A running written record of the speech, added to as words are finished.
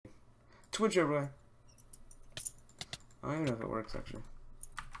Twitch everywhere. I don't even know if it works actually.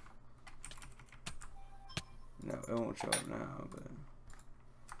 No, it won't show up now, but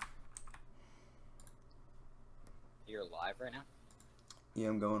you're live right now? yeah,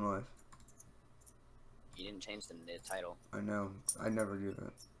 I'm going live. You didn't change the title. I know. I never do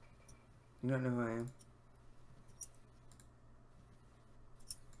that. You don't know who I am?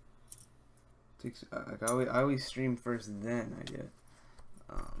 Like I always stream first, then I get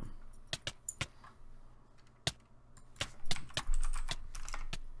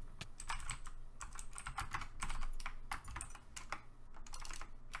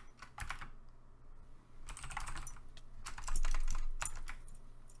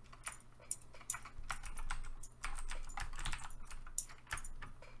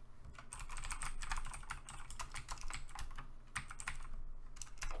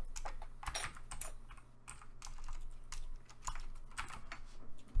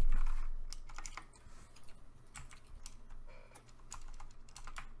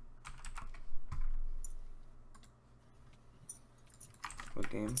what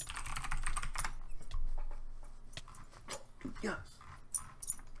game? Yes.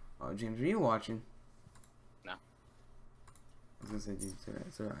 Oh, James, are you watching? No. I was gonna say, dude,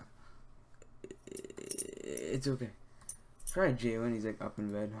 it's alright. It's okay. Try Jay when he's like up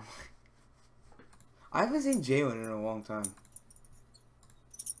in bed. I haven't seen Jalen in a long time.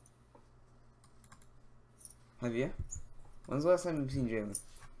 Have you? When's the last time you've seen Jalen?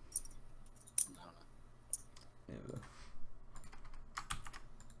 I don't know. Never.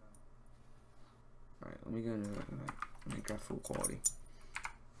 Alright, let me go into Minecraft full quality.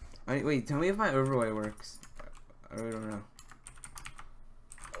 Wait, tell me if my overlay works. I really don't know.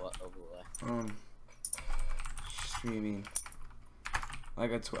 What overlay? Streaming. I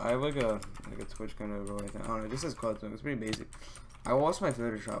have like a Twitch kind of overlay thing. I don't know. It just says Cloud. It's pretty basic. I lost my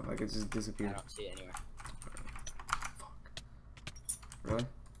Photoshop. Like it just disappeared. I don't see it anywhere. Fuck. Really?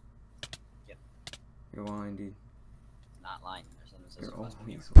 Yep. You're lying, dude. Not lying. There's something that says You're always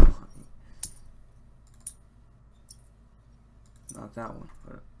supposed lying. Not that one.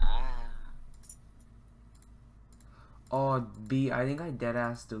 Oh, B. I think I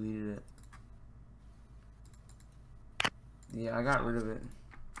deadass deleted it. Yeah, I got rid of it.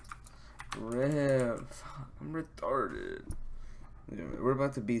 Rip. Fuck, I'm retarded. We're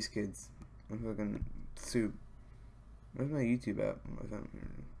about to beast kids. I'm fucking soup. Where's my YouTube app?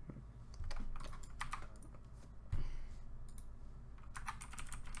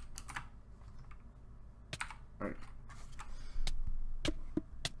 Alright.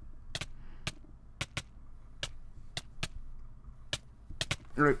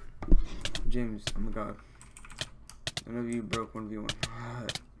 Alright. James, oh my god. None of you broke 1v1.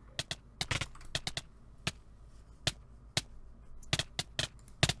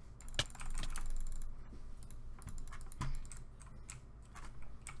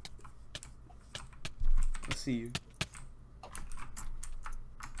 I see you.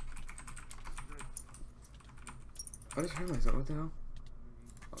 I just heard myself. What the hell?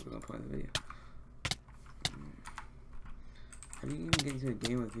 I was gonna play the video. How do you even get into a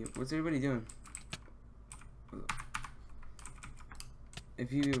game with you? What's everybody doing?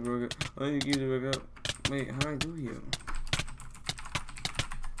 If you broke it, oh, you keep it back up. Wait, how do I do you?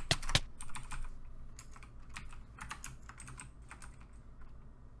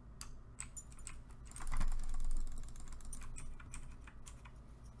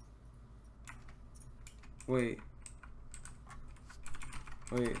 Wait.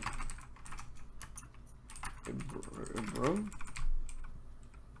 Wait. Bro?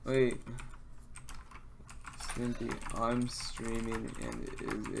 Wait. Snimpy, I'm streaming and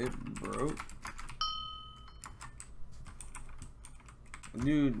is it broke?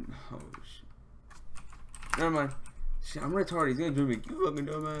 Dude, oh shit. Never mind. Shit, I'm retarded. He's gonna do me. You fucking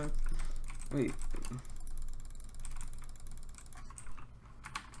dumbass. Wait.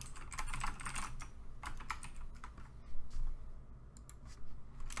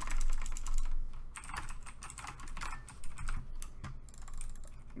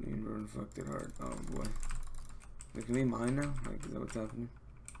 You fucked it hard. Oh boy. Wait, can we mine now? Like, is that what's happening?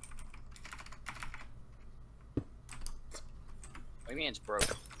 What do you mean it's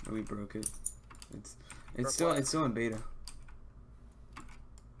broke? Oh, we broke it. It's still in beta.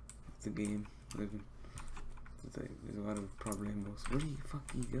 It's a game. There's a lot of problems. Where do you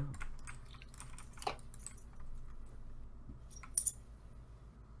fucking go?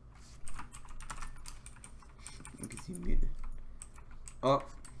 Look at you muted. Oh.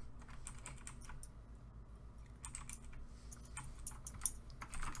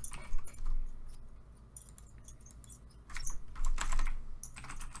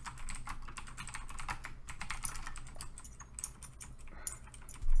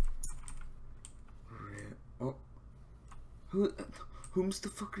 Whom's the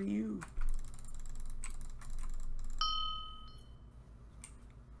fuck are you?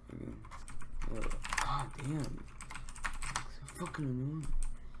 Ah, damn. So fucking annoying.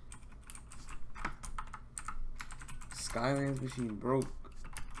 Skyland's machine broke.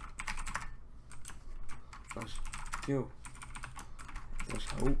 Flash kill. Flash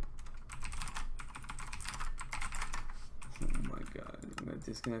hope. Oh my god. I'm gonna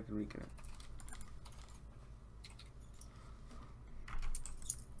disconnect and reconnect.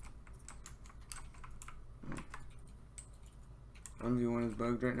 One v one is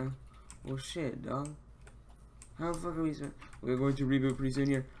bugged right now. Well shit, dog. How the fuck are we spent? We're going to reboot pretty soon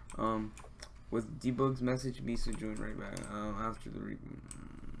here. With debug's message, Misa joined right back. After the reboot.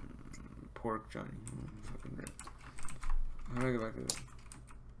 Pork Johnny. Fucking great. How do I go back to that?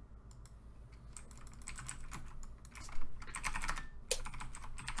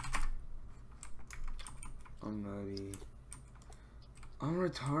 I'm nutty. I'm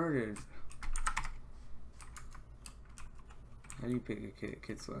retarded. How do you pick a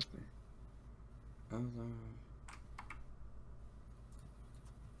kid selector?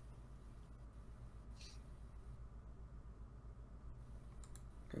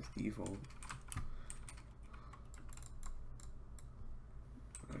 That's default.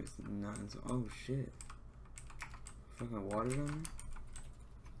 It's not. Oh shit. Fucking water down there?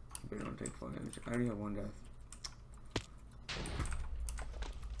 Better don't take full damage. I already have one death.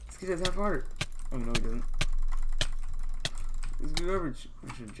 This kid has half heart. Oh no, he doesn't. It's good garbage.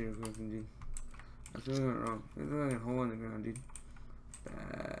 I should change something, dude. That's really went wrong. There's like a hole in the ground, dude.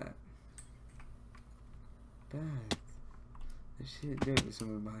 Bad. Bad. This shit, dude, there's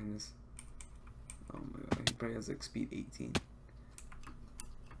someone behind us. Oh my god, he probably has like speed 18.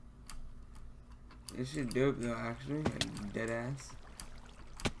 This shit dope though, actually. Like, dead ass.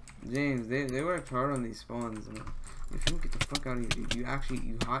 James, they worked hard on these spawns. I mean, if you don't get the fuck out of here, dude, you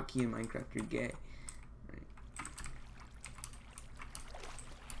hotkey in Minecraft, you're gay. Right.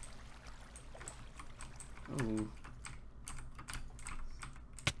 Oh.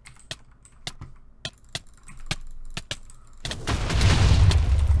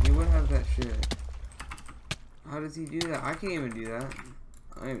 You would have that shit. How does he do that? I can't even do that.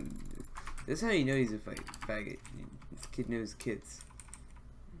 This is how you know he's a faggot. This kid knows kits.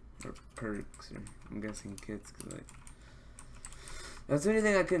 Or perks, or I'm guessing kits, cause like that's the only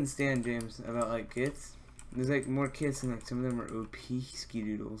thing I couldn't stand, James, about like kits. There's like more kits and like some of them are OP ski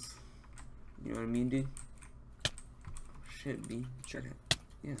doodles. You know what I mean, dude? Shit, B. Sure.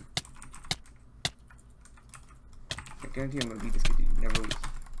 Yeah. I guarantee I'm gonna beat this kid, dude. Never lose.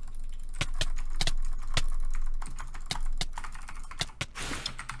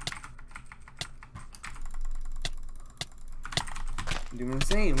 Dude, what I'm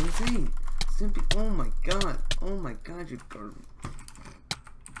saying, Simply, oh my god, you're garbage.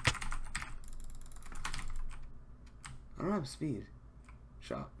 I don't have speed.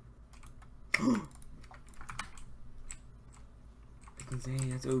 Shot. That's insane,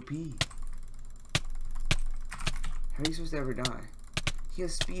 that's OP. How are you supposed to ever die? He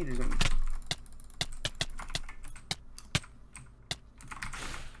has speed or something.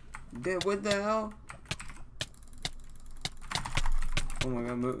 Dude, what the hell? Oh my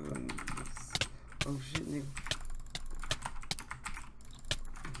god, move. Oh shit, nigga.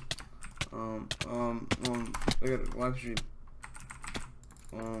 I got a live stream.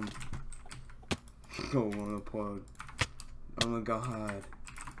 Oh my god. Oh my god.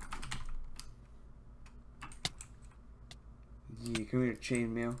 Yeah, come here,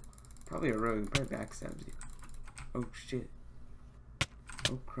 chainmail. Probably a rogue, probably backstabs you. Oh shit.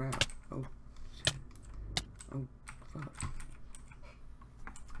 Oh crap. Oh shit. Oh fuck.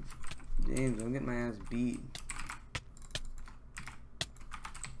 James, I'm getting my ass beat.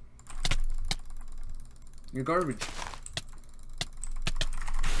 You're garbage.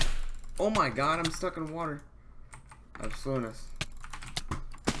 Oh my god, I'm stuck in water. I have slowness.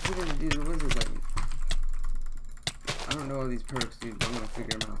 What are gonna do the wizards like? I don't know all these perks, dude, but I'm gonna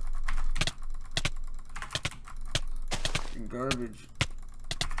figure them out. You're garbage.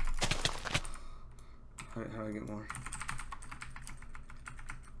 How do I get more?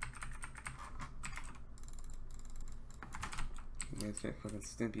 That's that fucking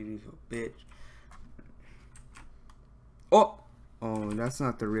Stimpy refill, bitch. Oh! Oh, that's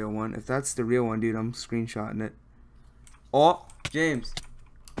not the real one. If that's the real one, dude, I'm screenshotting it. Oh! James.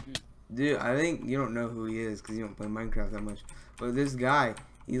 Dude, I think you don't know who he is because you don't play Minecraft that much. But this guy,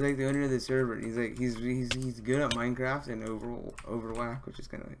 he's like the owner of the server. He's like, he's good at Minecraft and Overwhack, which is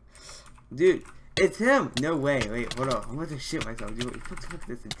kind of like... Dude, it's him! No way. Wait, hold up. I'm about to shit myself. Dude, what the fuck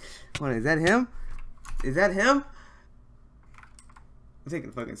is this? Hold on, is that him? Is that him? I'm taking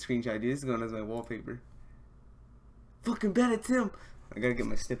a fucking screenshot, dude. This is going as my wallpaper. Fucking bet it's him. I gotta get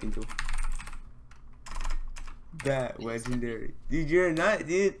my snipping tool. That legendary. Dude, you're a nut,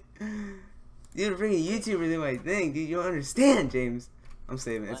 dude. Dude, bringing YouTubers in my thing, dude. You don't understand, James. I'm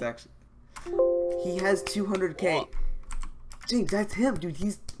saving it. It's actually. He has 200K. Whoa. James, that's him, dude.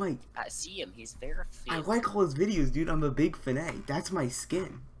 He's my. I see him. He's there. I like all his videos, dude. I'm a big Finay. That's my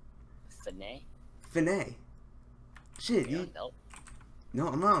skin. Finay? Finay. Shit, You're dude. on belt? No,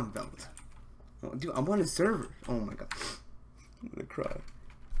 I'm not on belt. Oh, dude, I'm on a server. Oh my god. I'm gonna cry.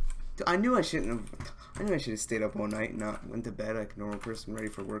 Dude, I knew I shouldn't have. I knew I should have stayed up all night and not went to bed like a normal person ready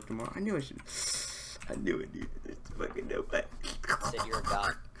for work tomorrow. I knew I should. I knew it, dude. There's fucking no way. Said you're a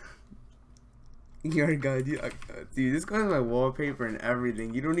god. You're a god, dude. Dude, this guy's my wallpaper and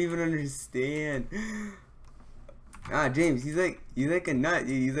everything. You don't even understand. Ah, James, he's like a nut,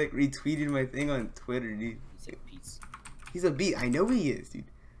 dude. He's like retweeted my thing on Twitter, dude. He's a piece. He's a beat. I know he is, dude.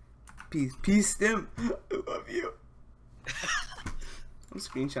 Peace, Stem. I love you. I'm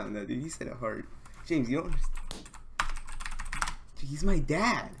screenshotting that, dude. He said a heart. James, you don't understand. Dude, he's my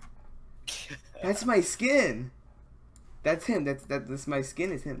dad. That's my skin. That's him. That's my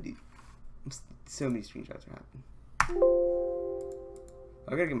skin is him, dude. So many screenshots are happening.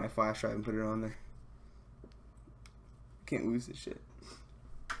 I gotta get my flash drive and put it on there. Can't lose this shit.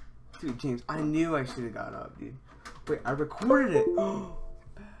 Dude, James, I knew I should have got up, dude. Wait, I recorded it.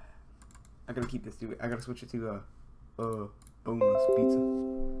 I gotta keep this, dude. I gotta switch it to boneless pizza.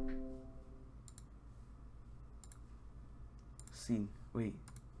 Scene. Wait.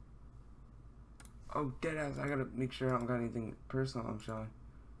 Oh, deadass. I gotta make sure I don't got anything personal I'm showing.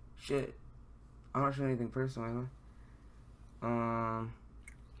 Shit. I'm not showing anything personal, am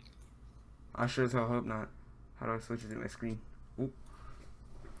I? I sure as hell hope not. How do I switch it to my screen? Oop.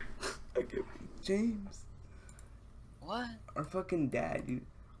 I get James. What? Our fucking dad, dude.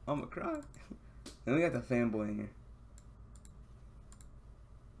 I'm gonna cry. Then we got the fanboy in here.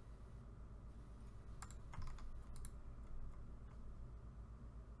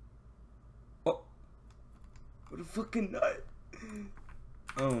 Oh. What a fucking nut.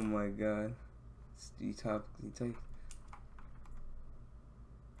 Oh my god. Type.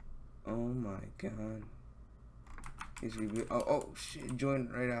 Oh my god. He's reboot. Oh shit. Join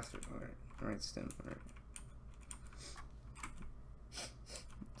right after. Alright, Stem. Alright.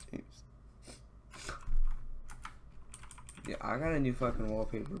 James. Yeah, I got a new fucking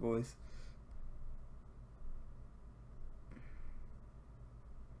wallpaper, boys.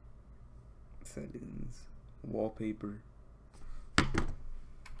 Settings. Wallpaper.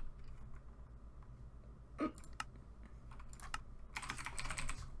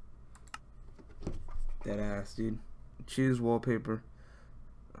 That ass, dude. Choose wallpaper.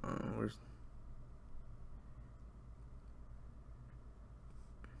 Where's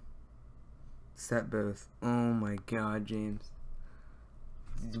set both? Oh my god, James.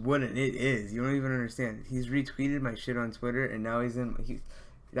 What it is. You don't even understand. He's retweeted my shit on Twitter and now he's in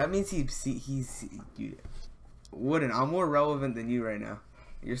that means he's dude. Wouldn't. I'm more relevant than you right now.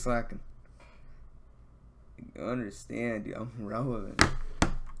 You're slacking. You understand, dude. I'm relevant.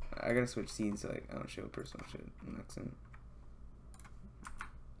 I gotta switch scenes so like I don't show personal shit. I'm not saying.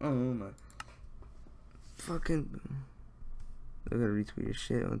 Oh my fucking. I gotta retweet your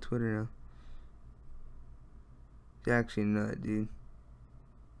shit on Twitter now. You're actually nut, dude.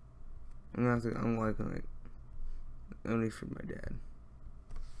 I'm gonna have to. I'm liking like only for my dad.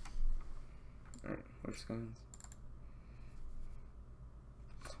 Alright, where's Skylandkits?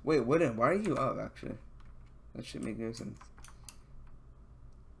 Wait, why are you up actually? That shit make no sense.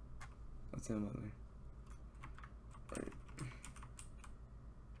 What's him on there? Right.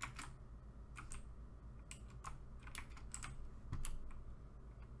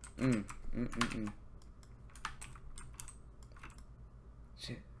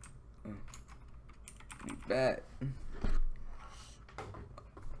 Shit. You bet.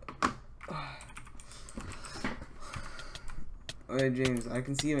 Okay, James, I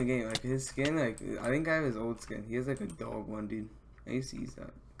can see him again. Like his skin, like I think I have his old skin. He has like a dog one, dude. I used to use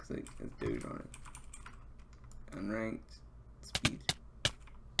that because like it's Doge on it. Unranked speed.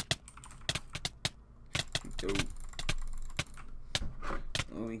 Dope.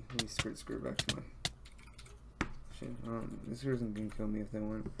 Let me skirt back to my shit. This person can kill me if they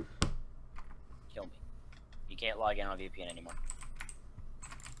want. Kill me. You can't log in on VPN anymore.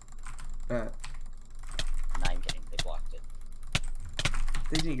 Bet. No, I'm kidding. They blocked it.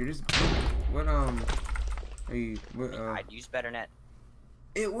 You're just what are you what I'd use BetterNet.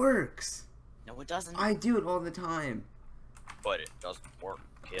 It works. No, it doesn't. I do it all the time. But it doesn't work,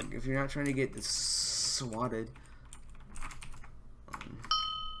 kid. If you're not trying to get swatted.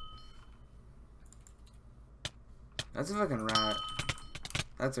 That's a fucking rat.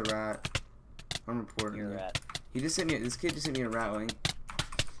 That's a rat. I'm reporting. You're a rat. He just sent me. This kid just sent me a rat link.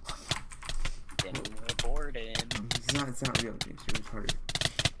 Then report him. It's not real, James. You're retarded.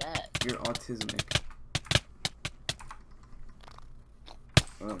 That. You're autismic.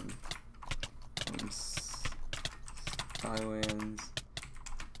 Skylands.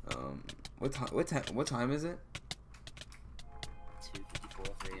 What time is it?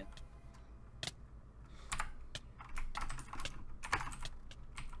 2:54 for you.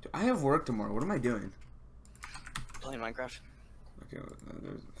 I have work tomorrow. What am I doing? Playing Minecraft. Okay,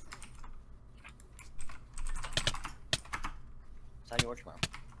 there's. How do you work tomorrow?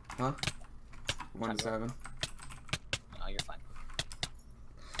 Huh? 1 to 7. Oh, you're fine.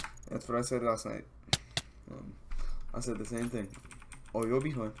 That's what I said last night. I said the same thing. Oh, you'll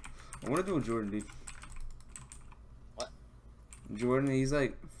be fine. I want to do a Jordan, dude. What? Jordan, he's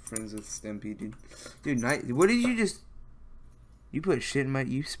like friends with Stimpy, dude. Dude, what did you just... You put shit in my...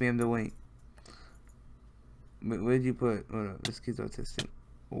 You spammed the link. What did you put? Hold up, this kid's autistic.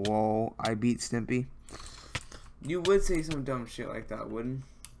 Whoa, I beat Stimpy. You would say some dumb shit like that, wouldn't?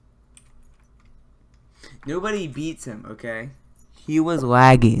 Nobody beats him, okay? He was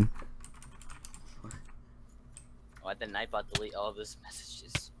lagging. Why didn't I delete all of his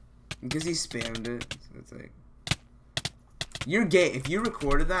messages? Because he spammed it, so it's like... You're gay. If you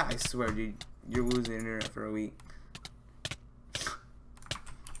recorded that, I swear, dude, you're losing internet for a week.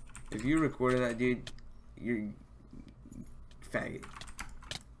 If you recorded that, dude, you're... faggot.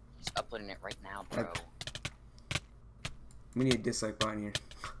 He's uploading it right now, bro. We need a dislike button here.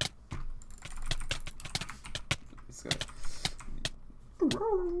 Let's go.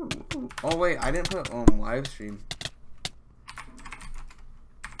 Oh wait, I didn't put live stream.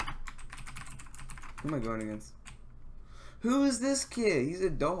 Who am I going against? Who is this kid? He's a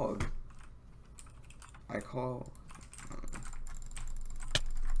dog. I call.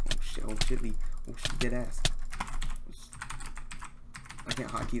 Oh shit, dead ass. I can't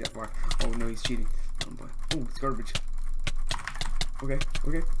hotkey that far. Oh no, he's cheating. Oh boy. Oh, it's garbage. Okay.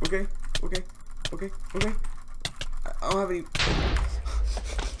 I don't have any.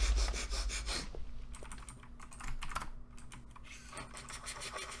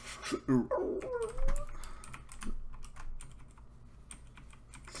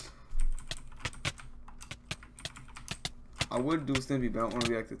 I would do Stimpy, but I don't want to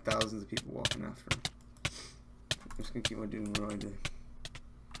be like the thousands of people walking after him. I'm just gonna keep on doing what I did.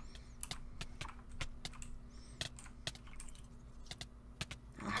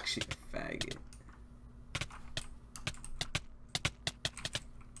 Actually, a faggot.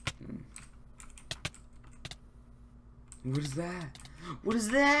 What is that? What is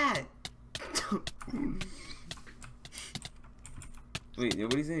that? Wait,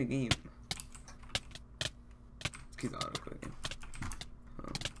 nobody's in a game. This kid's auto-clicking.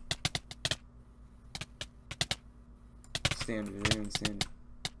 Standard, everyone's standard.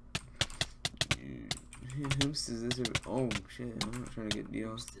 Who says this? Oh shit, I'm not trying to get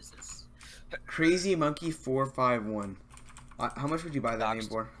deals. Crazy Monkey 451. How much would you buy that name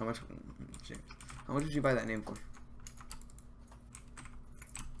for? How much? Shit. How much would you buy that name for?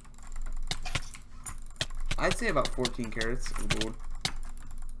 I'd say about 14 carats of gold.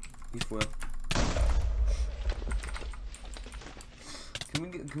 Beef foil.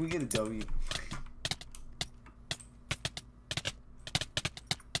 Can we get a W?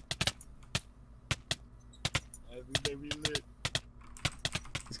 Every day we lit.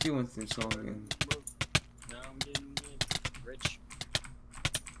 This kid wants their song again. Now I'm getting rich.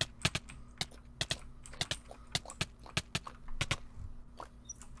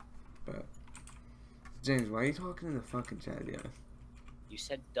 But James, why are you talking in the fucking chat, yeah? You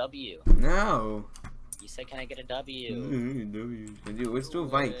said W. No. You said, can I get a W? W. Dude, let's do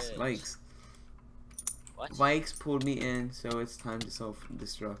Vikes. Vikes. What? Vikes pulled me in, so it's time to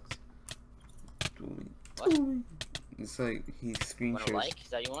self-destruct. What? It's like he screen Want shares. a like? Is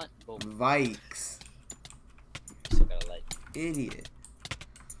that what you want? Boom. Vikes. You still got a like. Idiot.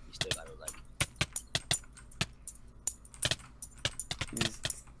 You still got a like.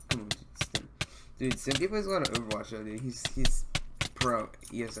 Come on, dude. Stimpy plays a lot of Overwatch though, dude. He's pro.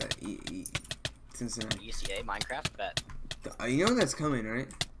 Yes, Cincinnati. ECA Minecraft bet. You know that's coming, right?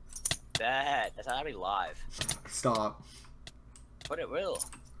 Bet. That's not gonna be live. Stop. But it will.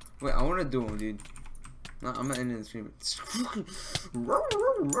 Wait, I want to do one, dude. No, I'm not ending the stream.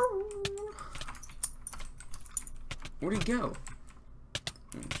 Where'd he go?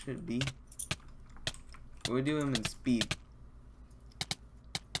 It should be. We'll do him in speed.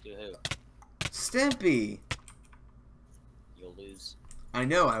 Do who? Stimpy! You'll lose. I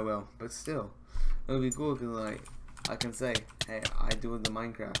know I will, but still. It would be cool because, like, I can say, hey, I dueled the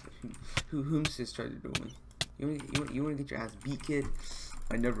Minecraft. Whom's just tried to duel me? You wanna get your ass beat, kid?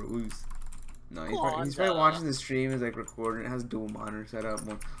 I never lose. No, he's probably watching the stream, is like recording. It has dual monitor set up,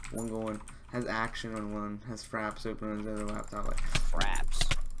 one going, has action on one, has Fraps open on the other laptop. Like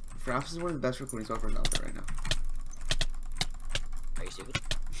Fraps. Fraps is one of the best recording software out there right now. Are you stupid?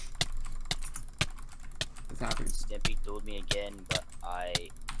 It's happening. Stimpy dueled me again, but I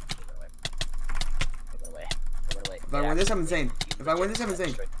went away. I went away. I went away. If I win this, I'm insane. If I win this, I'm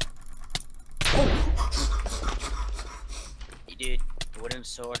insane. Hey, dude, wooden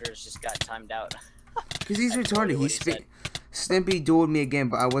sorters just got timed out. Cause he's retarded. Stimpy dueled me again,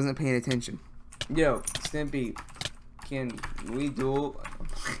 but I wasn't paying attention. Yo, Stimpy, can we duel?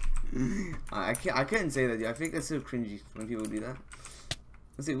 I couldn't say that, dude. I think that's so cringy when people do that.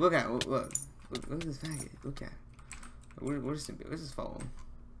 Let's see. Look at this faggot. Look at. Where's Stimpy? Let's just follow him.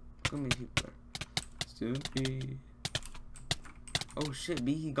 Look how many people there. Stimpy. Oh shit,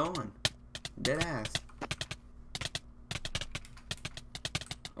 B, he gone. Dead ass.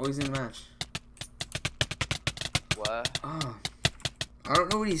 Oh, he's in the match. What? Oh. I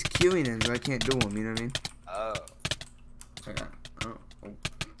don't know what he's queuing in, so I can't do him, you know what I mean? Oh. Okay. Oh.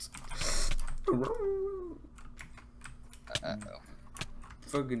 Uh-oh.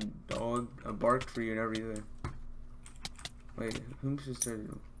 Fucking dog. I barked for you and everything. Wait, who's just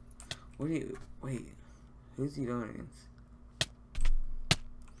started? What do you. Wait. Who's he going against?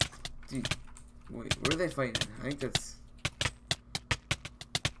 Dude. Wait, where are they fighting? I think that's.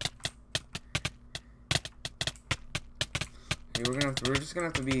 Hey, we're just gonna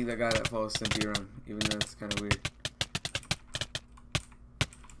have to be the guy that follows Stimpy around, even though it's kind of weird.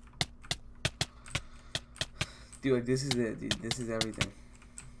 Dude, like, this is it, dude. This is everything.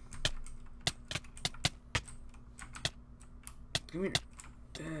 Come here.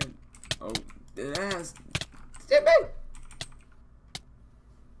 Dad. Oh, dead ass. Stimpy!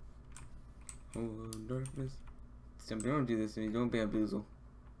 Oh, darkness. Stimpy, don't do this to me. Don't bamboozle.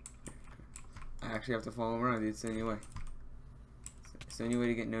 I actually have to follow him around, dude. It's the only way. It's the only way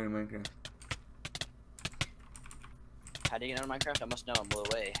to get known in Minecraft. How do you get out of Minecraft? I must know. I'm a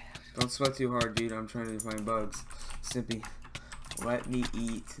little away. Don't sweat too hard, dude. I'm trying to find bugs. Stimpy, let me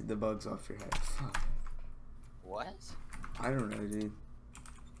eat the bugs off your head. Fuck. What? I don't know, dude.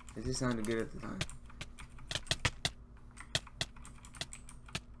 It just sounded good at the time.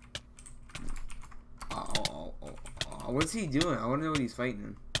 What's he doing? I want to know what he's fighting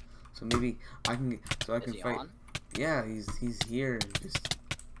in. So maybe I can fight. On? Yeah, he's here. Just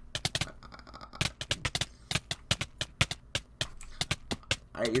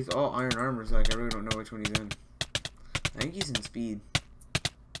it's all iron armor, so like I really don't know which one he's in. I think he's in speed.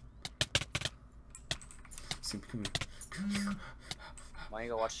 Come here. Why don't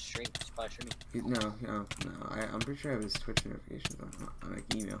you go watch the stream? Just probably streaming. No. I'm pretty sure I have his Twitch notifications on like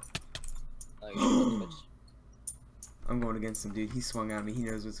email. Oh, I'm going against him, dude. He swung at me. He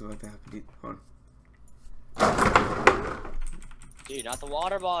knows what's about to happen, dude. Hold on. Dude, not the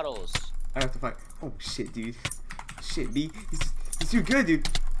water bottles. I have to fight. Oh shit, dude. Shit, B. He's too good, dude.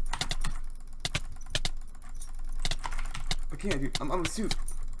 I can't, dude. I'm a suit.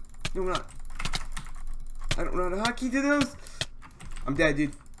 No, I'm not. I don't know how to hotkey to those. I'm dead,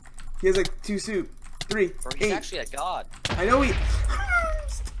 dude. He has like 2 soup. 3. Bro, he's 8. actually a god. I know he.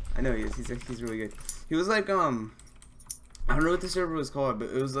 I know he is. He's really good. He was like I don't know what the server was called, but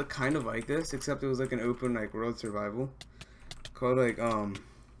it was like kind of like this, except it was like an open like world survival. Called like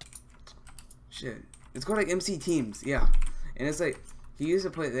shit. It's called like MC Teams, yeah. And it's like he used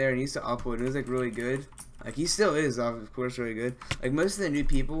to play there and he used to upload. And it was like really good. Like he still is, of course, really good. Like most of the new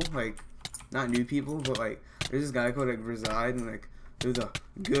people, like not new people, but like there's this guy called like Reside, and like there's a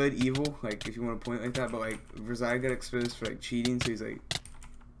good evil, like if you want to point like that. But like Reside got exposed for like cheating, so he's like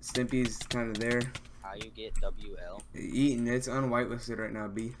Stimpy's kind of there. How you get WL? Eating, it's unwhitelisted right now,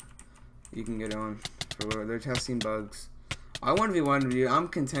 B. You can get on for whatever. They're testing bugs. I 1v1, dude. I'm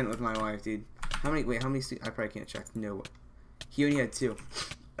content with my life, dude. How many I probably can't check. No. He only had 2.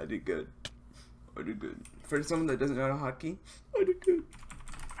 I did good. For someone that doesn't know how to hotkey, I did good.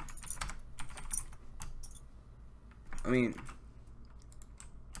 I mean,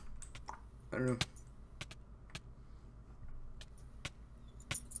 I don't know.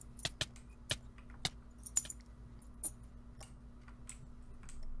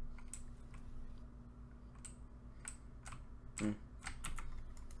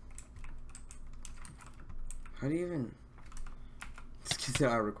 How do you even... Let's get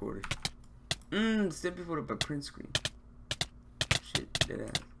that recorded. Stimpy put up a print screen. Shit, dead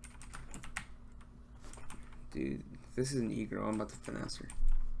ass. Dude, if this is an e-girl, I'm about to finesse her.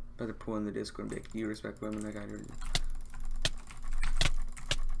 About to pull in the Discord and be like, do you respect women like I do?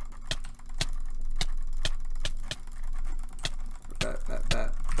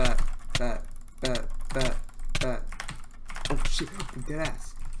 shit. I'm dead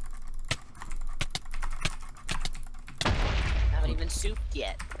ass. Haven't even souped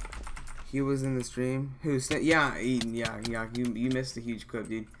yet. He was in the stream. Who's yeah, Eden. Yeah. You missed a huge clip,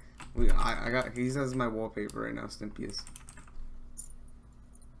 dude. I got. He says my wallpaper right now. Stimpy is.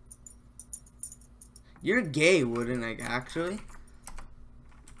 You're gay, wouldn't like actually?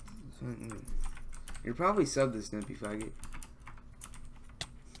 You're probably subbed this Snippy faggot.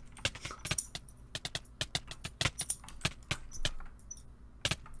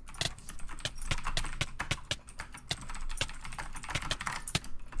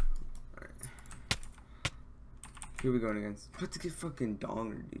 Alright. Who are we going against? About to get fucking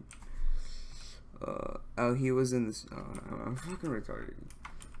donger, dude. Oh, he was in this. Oh, no, I'm fucking retarded.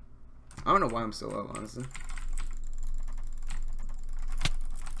 I don't know why I'm so low, honestly.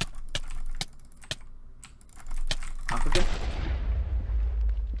 Africa?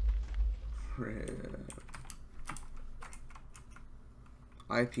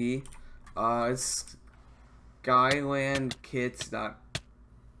 IP. It's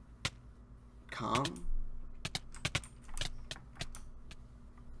Skylandkits.com.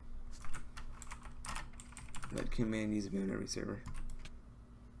 That command needs to be on every server.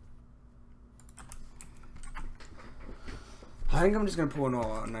 I think I'm just gonna pull an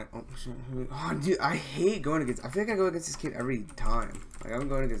all out night. Oh shit! Oh, dude, I hate going against. I feel like I go against this kid every time. Like I've been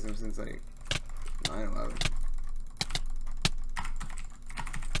going against him since like 9/11.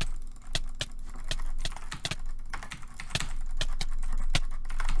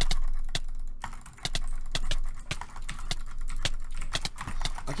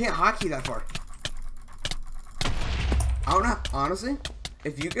 I can't hotkey that far. I don't know. Honestly,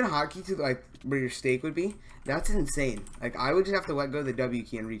 if you can hotkey to like where your stake would be, that's insane. Like I would just have to let go of the W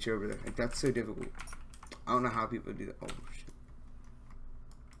key and reach over there. Like that's so difficult. I don't know how people do that. Oh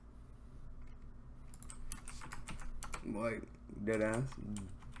shit. Like dead ass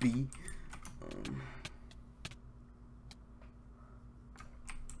B.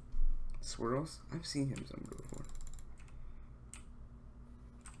 Swirls. I've seen him somewhere before.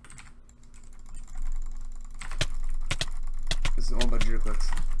 This is all about your clicks.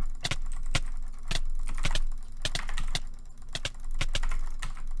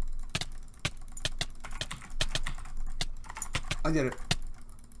 I did it.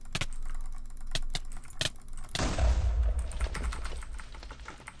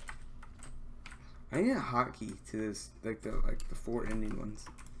 I need a hotkey to this, like the 4 ending ones.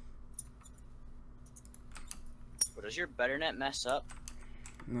 But does your BetterNet mess up?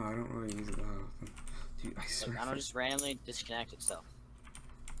 No, I don't really use it that often. Dude, I swear. Like, I don't just randomly disconnect itself.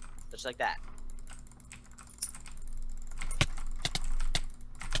 Just like that.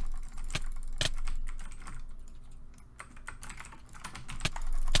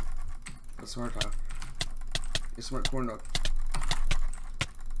 A smart cow. A smart corn dog.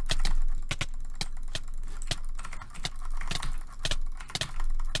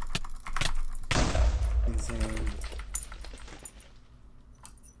 Insane.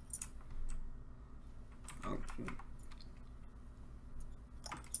 Oh, shoot.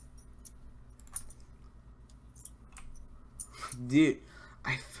 Dude,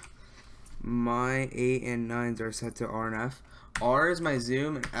 my 8 and 9s are set to R and F. R is my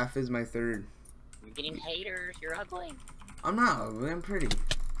zoom and F is my third. You're getting haters. You're ugly. I'm not ugly. I'm pretty.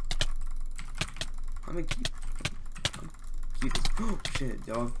 I'm cute as oh shit,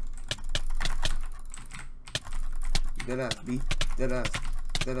 dog. Dead ass, B. Dead ass.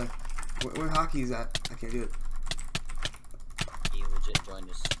 Dead ass. Where hockey is at? I can't do it. You legit joined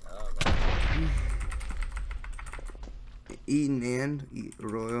us. Oh, right. Eaton and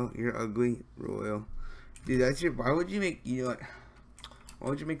Royal. You're ugly, Royal. Dude, that's your. Why would you make you like? Why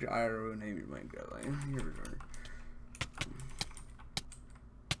would you make your IRO name your Minecraft? Like, you're retarded.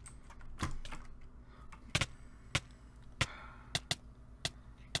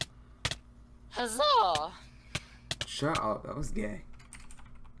 Huzzah! Shut up. That was gay.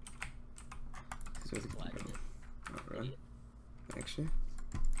 What? Oh, really? Actually.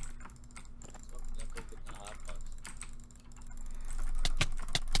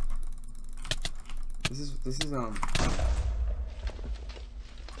 This is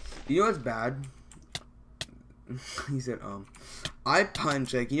you know what's bad? He said I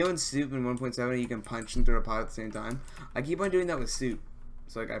punch like you know in Soup in 1.7 you can punch and throw a pot at the same time. I keep on doing that with Soup.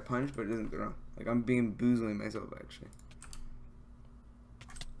 So like I punch but it doesn't throw. Like I'm being boozling myself actually.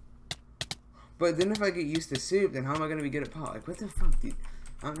 But then if I get used to Soup, then how am I gonna be good at pot? Like what the fuck, dude?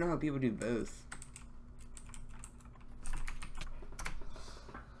 I don't know how people do both.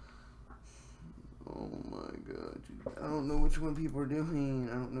 Oh my god, dude. I don't know which one people are doing.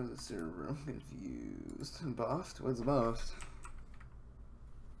 I don't know the server. I'm confused. Buffed? What's buffed?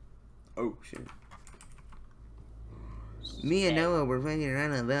 Oh shit. Me and Hey. Noah were playing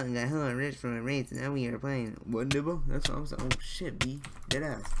around a belt and got hella rich from a race, and now we are playing. What, nibble? That's what I'm saying. Oh shit, B. Dead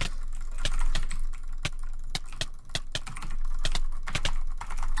ass.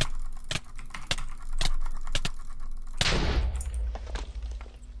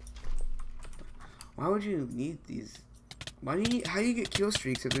 Why would you need these? Why do you need? How do you get kill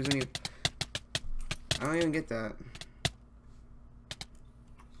streaks if there's only? I don't even get that.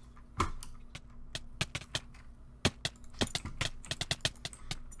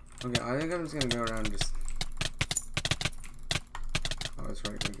 Okay, I think I'm just gonna go around and just. Oh, that's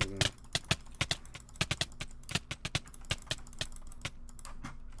right. Click, isn't it?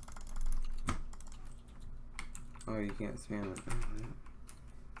 Oh, you can't spam it.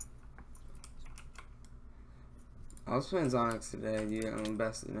 I was playing Zonix today, dude. I'm the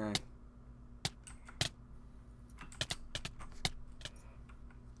best at night.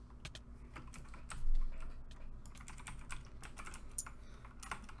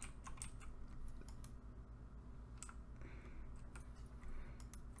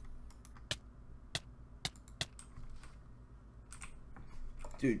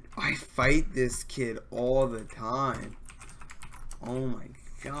 Dude, I fight this kid all the time. Oh my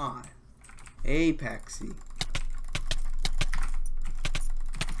god. Apexy.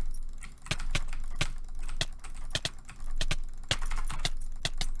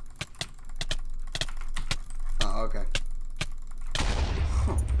 Oh, okay.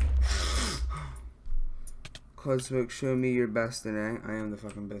 Cosmic, show me your best in A. I am the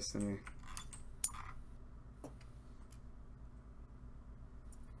fucking best in A.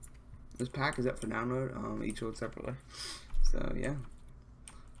 This pack is up for download, each sold separately. So yeah.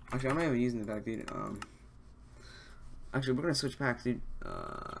 Actually, I'm not even using the pack, dude. Actually, we're gonna switch packs, dude.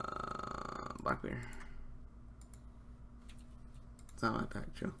 Blackbeard. It's not my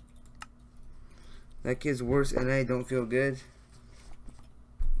pack, Joe. That kid's worse than I. Don't feel good.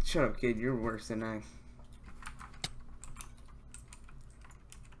 Shut up, kid. You're worse than I.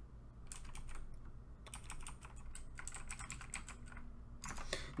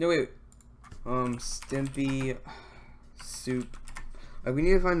 No, wait. Stimpy soup. We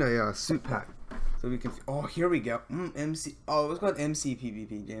need to find a soup pack so we can. Oh, here we go. MC. Oh, it was called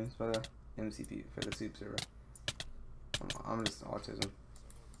MCPVP, James. By the way, MCP for the soup server. I'm just autism.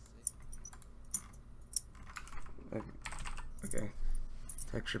 Okay.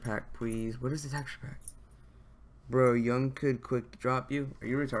 Texture pack, please. What is the texture pack? Bro, Young could quick drop you. Are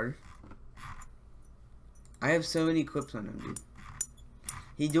you retarded? I have so many clips on him, dude.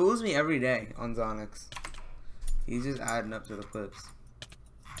 He duels me every day on Zonix. He's just adding up to the clips.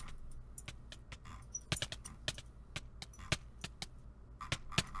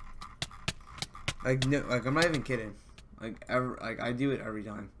 Like no, like I'm not even kidding. Like I do it every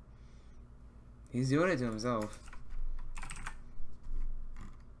time. He's doing it to himself.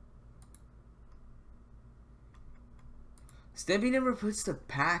 Stimpy never puts the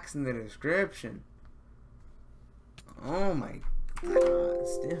packs in the description. Oh my god,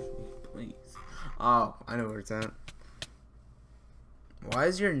 Stimpy, please. Oh, I know where it's at. Why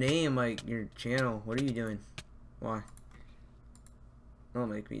is your name like your channel? What are you doing? Why?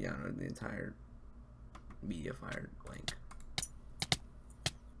 Don't make me download the entire media fired link.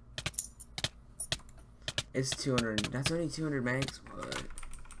 It's 200. That's only 200 megs. What?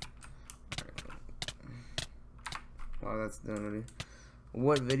 Wow, that's done already.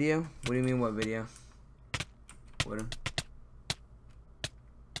 What video? What do you mean, what video? What?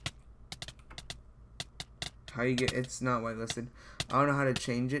 How you get? It's not whitelisted. I don't know how to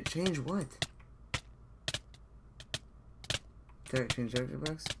change it. Change what? Change texture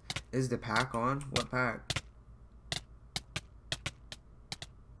packs? Is the pack on? What pack?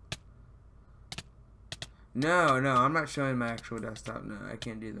 No, I'm not showing my actual desktop. No, I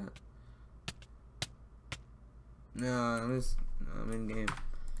can't do that. No, I'm in game.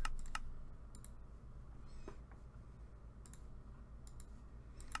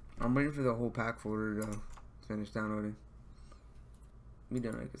 I'm waiting for the whole pack folder to finish downloading. Be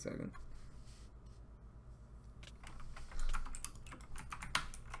done in like a second.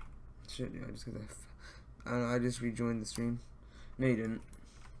 Shit, yeah, just because I don't know, I just rejoined the stream. No, you didn't.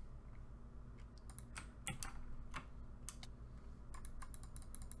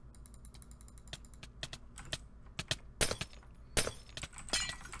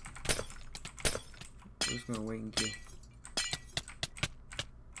 I'm just gonna wait and queue.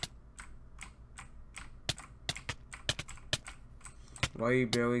 Why you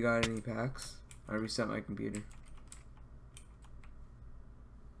barely got any packs? I reset my computer.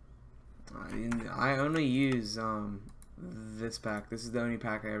 I only use this pack. This is the only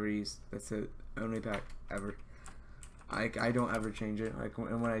pack I ever used. That's the only pack ever. I don't ever change it. Like,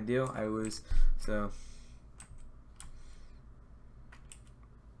 and when I do, I lose. So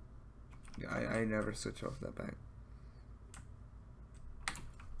I never switch off that pack.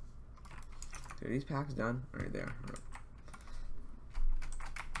 Are these packs done? Right there.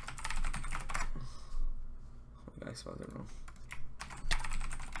 Oh, I spelled it wrong.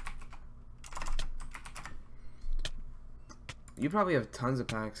 You probably have tons of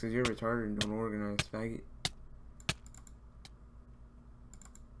packs because you're retarded and don't organize, faggot.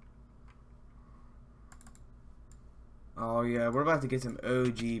 Oh yeah, we're about to get some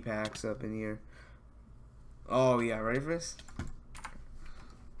OG packs up in here. Oh yeah, ready for this?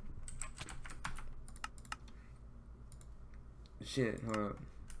 Shit, hold up.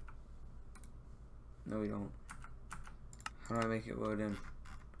 No, we don't. How do I make it load in?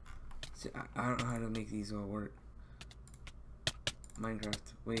 See, I don't know how to make these all work.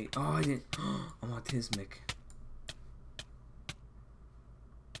 Minecraft. Wait. Oh, I didn't. I'm autistic.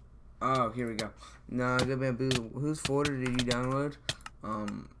 Oh, here we go. Nah, good bamboo. Whose folder did you download?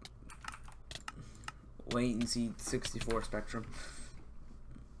 Latency 64 Spectrum.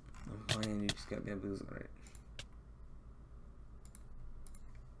 I'm playing. You just got bamboos. Alright.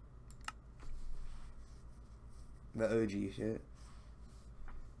 The OG shit.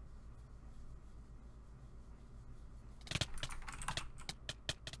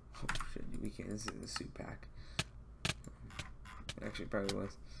 Oh shit, we can't. This is a suit pack. Actually, it probably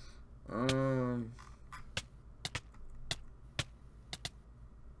was.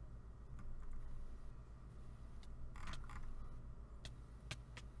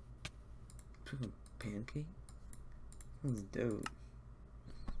 Freaking pancake? That's dope.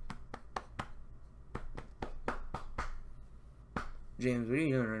 James, what are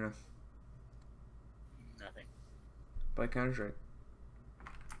you doing right now? Nothing. Play Counter-Strike.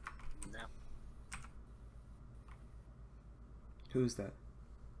 No. Who's that?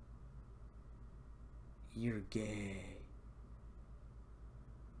 You're gay.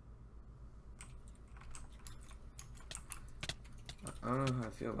 I don't know how I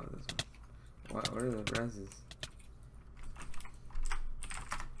feel about this one. What are the reses?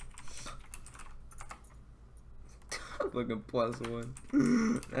 Fucking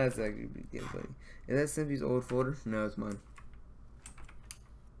 +1. That's actually pretty damn funny. Is that Simpy's old folder? No, it's mine.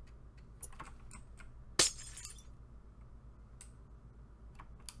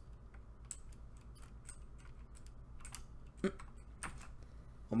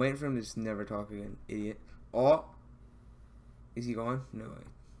 I'm waiting for him to just never talk again, idiot. Oh! Is he gone? No way.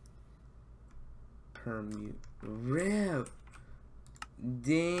 Permute. Rip!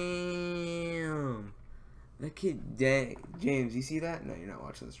 Damn! That kid, dang. James, you see that? No, you're not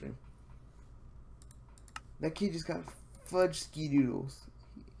watching the stream. That kid just got fudge ski doodles.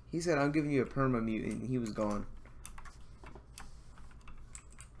 He said, I'm giving you a perma mute, and he was gone.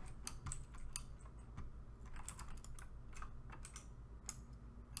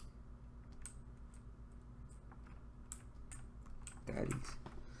 Daddies.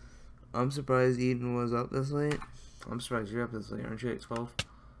 I'm surprised Eden was up this late. I'm surprised you're up this late. Aren't you at 12?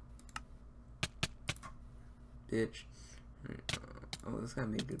 Bitch. Oh, this guy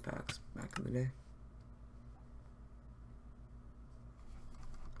made good packs back in the day.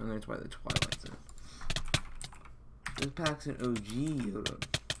 And that's why the Twilight's in. This pack's an OG. Hold up.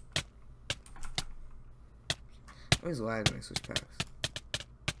 I always lag when I switch packs.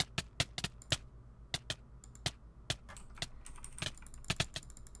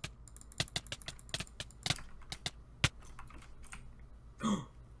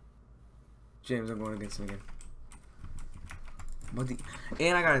 James, I'm going against him again.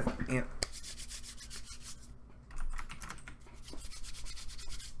 And I got his amp.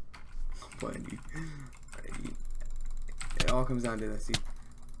 I'm playing, dude. It all comes down to that, see.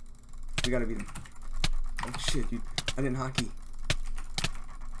 We gotta beat him. Oh shit, dude. I didn't hockey.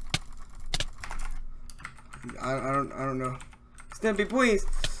 I don't know. Stampy, please.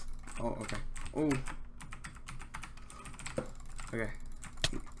 Oh, okay. Oh. Okay.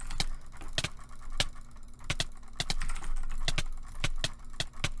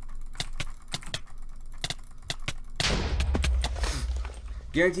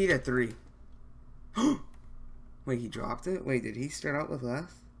 Guaranteed at 3. Wait, he dropped it? Wait, did he start out with less?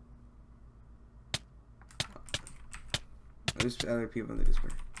 There's other people in the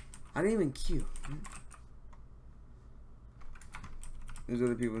Discord. I didn't even queue. There's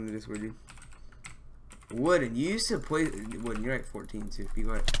other people in the Discord, dude. Wooden, you used to play. Wooden, you're at 14 too. Be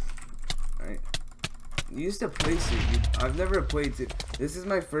quiet. Alright. You used to play Suit, dude. I've never played Suit. This is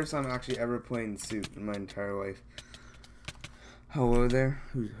my first time actually ever playing Suit in my entire life. Hello there.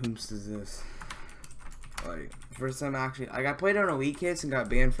 Whomst is this? Like, first time actually. I got played on Elite Kits and got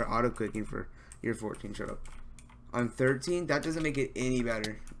banned for auto clicking for year 14. Shut up. I'm 13. That doesn't make it any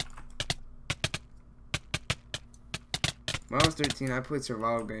better. When I was 13, I played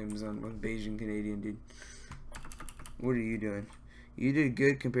survival games on with Beijing Canadian, dude. What are you doing? You did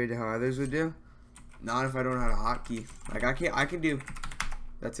good compared to how others would do. Not if I don't know how to hotkey. Like I can do.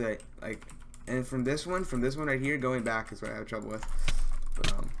 That's it. Like, and from this one right here, going back is what I have trouble with.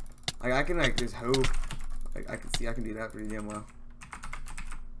 But like I can like just hope. Like I can see I can do that pretty damn well.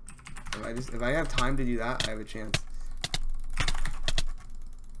 If I have time to do that, I have a chance.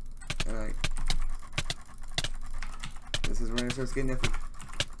 And like, this is when it starts getting iffy.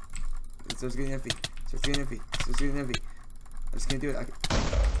 It starts getting iffy. Starts getting iffy. Starts getting iffy. I just can't do it.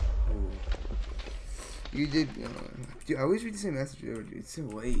 Oh. You did. Dude, I always read the same message over, dude. It's so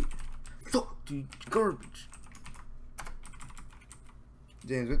late. Fuck, dude. Garbage.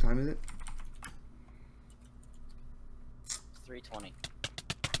 James, what time is it? 3:20.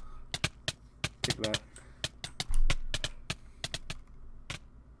 Take that.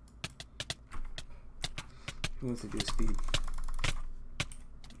 Who wants to do speed?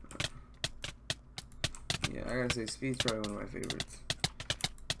 Yeah, I gotta say, speed's probably one of my favorites.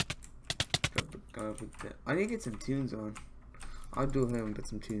 I need to get some tunes on. I'll do him and get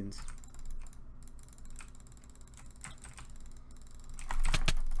some tunes.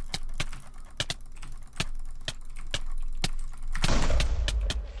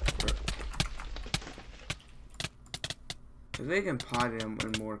 If they can pot it, I'm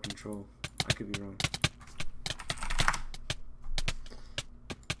in more control. I could be wrong.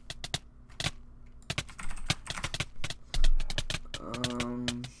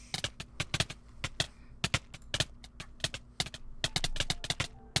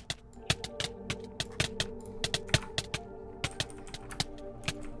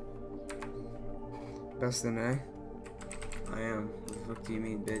 Best in A? I am. What the fuck do you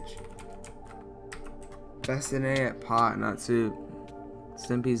mean, bitch? Best in A at pot, not soup.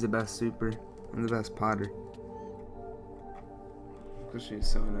 Stimpy's the best super. I'm the best potter. Especially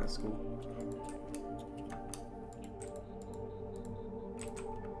selling at school.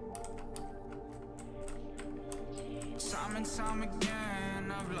 Time and time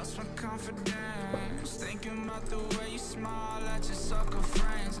again, I've lost my confidence. Thinking about the way you smile at your sucker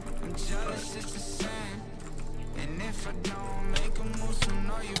friends. I'm jealous, it's the same. And if I don't make a move, so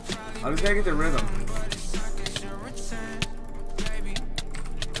know you probably. I just gotta get the rhythm. But it's like it's your return, baby.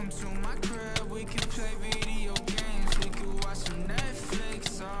 Come to my crib, we can play video games. We can watch some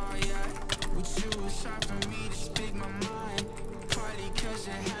Netflix, oh yeah. With you, it's hard for me to speak my mind. Party cause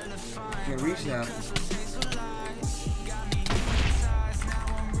you're hella fine. Can't reach that.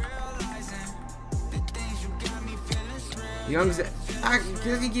 Young's,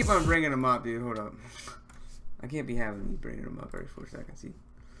 because you keep on bringing him up, dude. Hold up. I can't be having you bringing him up every 4 seconds. See?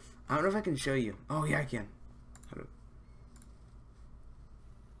 I don't know if I can show you. Oh, yeah, I can. Hold up.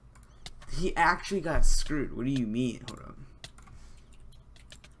 He actually got screwed. What do you mean? Hold up.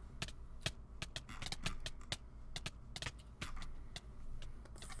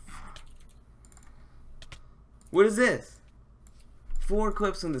 What is this? 4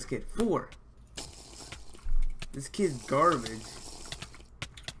 clips on this kid. 4. This kid's garbage.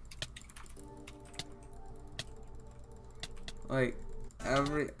 Like,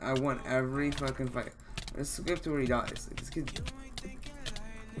 I want every fucking fight. Let's skip to where he dies. Like, this kid,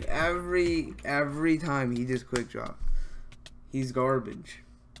 every time he just quick drop. He's garbage.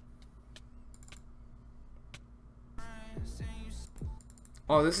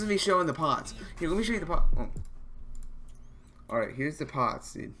 Oh, this is me showing the pots. Here, let me show you the pot. Oh. Alright, here's the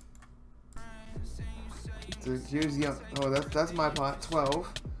pots, dude. So here's the that's my pot.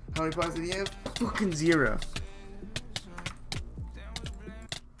 12. How many pots did he have? Fucking 0.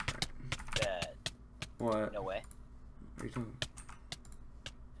 Bad. What? No way. What are you talking?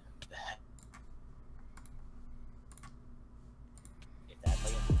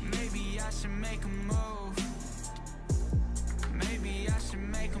 Maybe I should make a move. Maybe I should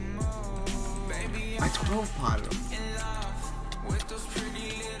make a move. Baby, I 12 potted him. in love with those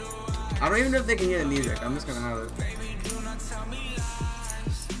pretty little eyes. I don't even know if they can hear the music. I'm just gonna have it. Baby, do not tell me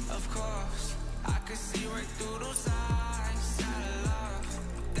lies. Of course, I can see right through those eyes.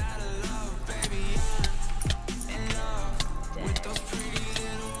 That love, baby, I'm in love with those pretty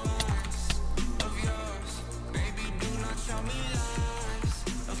little eyes of yours. Baby, do not tell me lies.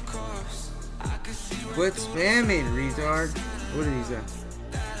 Of course, I can see right Quit through spamming, retard. What did he say?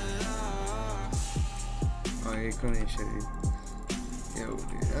 Oh, you couldn't even shit, dude. Yo,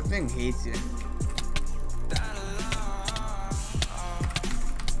 dude, that thing hates you.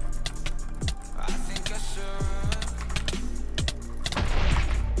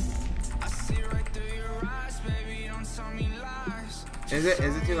 Is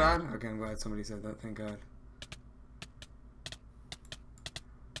it too loud? Okay, I'm glad somebody said that. Thank God.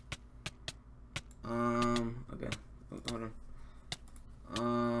 Okay. Hold on.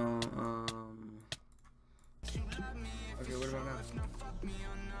 Okay, what about now?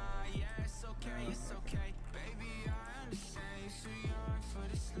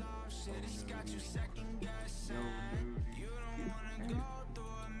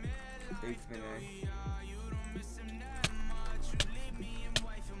 Big spin, eh?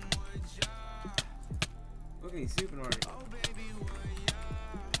 Okay, super already.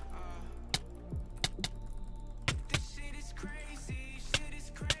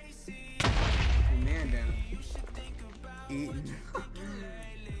 Man down. Eating.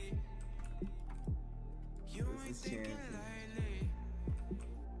 What's his chance?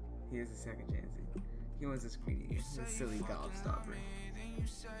 Here's the second chance. He wants a screen. A silly golf stopper.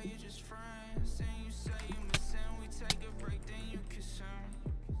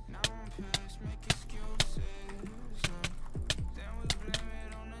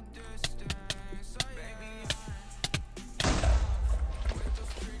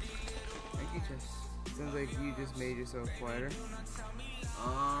 Sounds like you just made yourself quieter.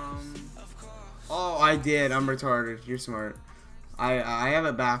 Oh, I did. I'm retarded. You're smart. I have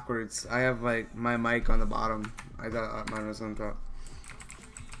it backwards. I have like my mic on the bottom. I thought mine was on top.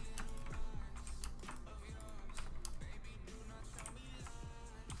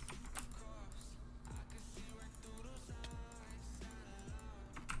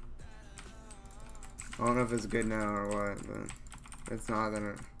 I don't know if it's good now or what, but it's not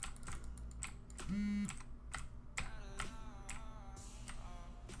gonna.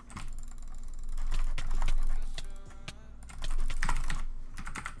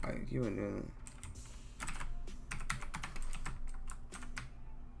 You wouldn't do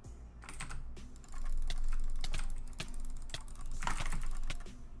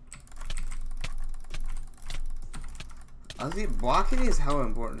that. Honestly, blocking is hella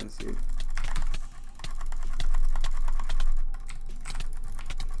important in this dude.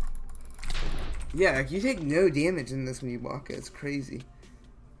 Yeah, like you take no damage in this when you block it. It's crazy.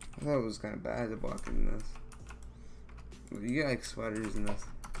 I thought it was kind of bad to block in this. But you got like sweaters in this.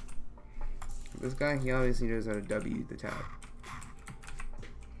 This guy, he obviously knows how to W the tab.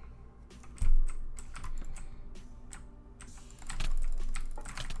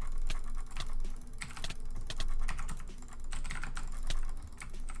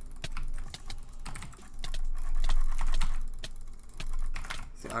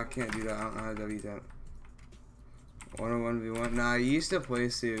 See, I can't do that. I don't know how to W tab. 101v1. Nah, you used to play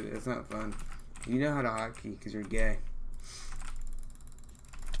suit. It's not fun. You know how to hotkey because you're gay.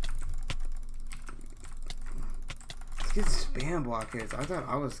 This kid's spam block hits. I thought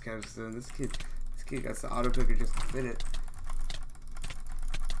I was Kevstone. This kid got the auto clicker just to fit it.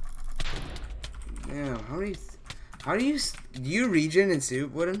 Damn, how do you regen and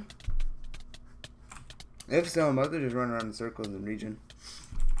soup, Wooden? If so, I'm about to just run around in circles and regen.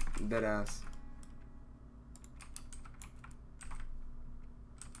 Dead ass.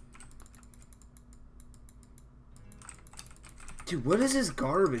 Dude, what is this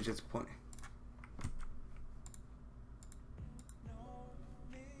garbage that's playing?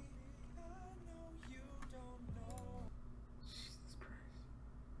 Jesus Christ.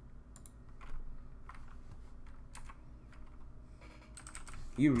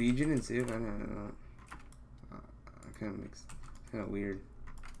 You regen and save? I don't know. Kind of weird.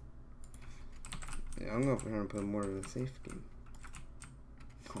 Yeah, I'm going for him to put more of a safe game.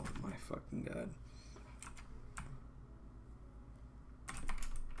 Oh my fucking god.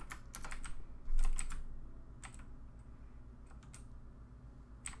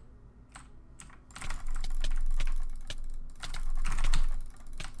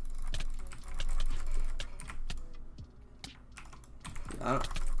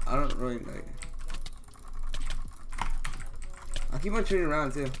 I don't really like. I keep on turning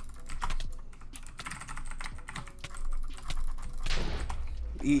around too.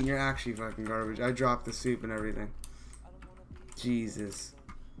 Eating, you're actually fucking garbage. I dropped the soup and everything. Jesus.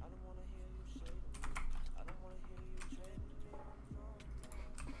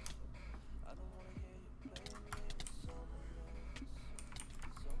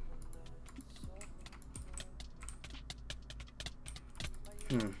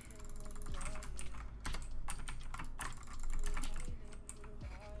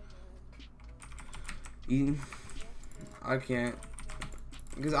 Eating. I can't.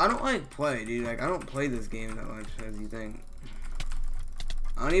 Because I don't like play, dude. Like, I don't play this game that much as you think.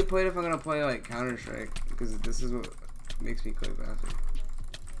 I only play it if I'm gonna play, like, Counter-Strike. Because this is what makes me click faster.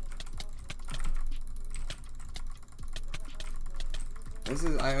 This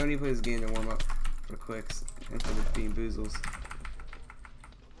is, I only play this game to warm up for clicks and for the bean boozles.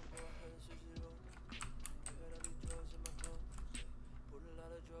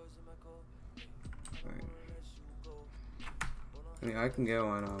 Right. I mean, I can go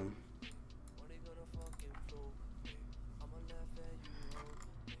on,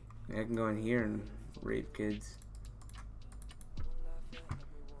 I can go in here and rape kids.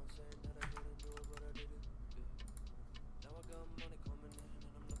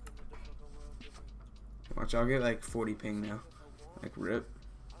 Watch, I'll get like 40 ping now. Like, rip.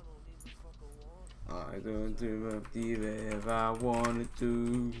 I don't do it if I wanted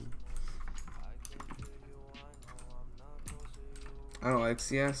to. I don't like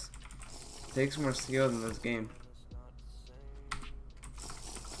CS. It takes more skill than this game.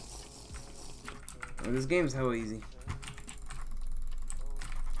 This game's hella easy.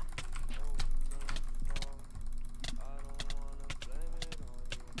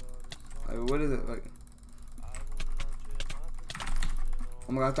 Like, what is it like?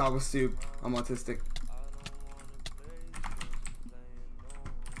 Oh my god, I thought it was soup. I'm autistic.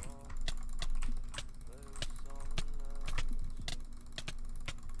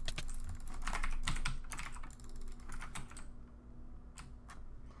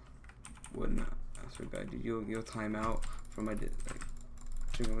 Wouldn't I swear to God, dude, you'll time out from my like,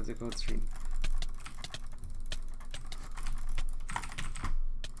 what's it called, stream.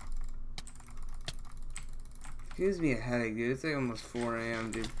 Gives me a headache, dude. It's like almost 4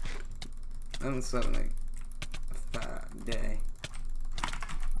 AM, dude. I haven't slept in like a fat day.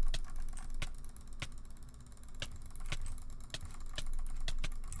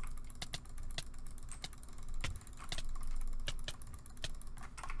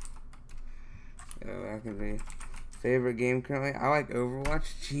 Oh, I can be. Favorite game currently? I like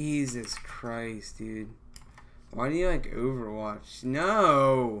Overwatch. Jesus Christ, dude. Why do you like Overwatch?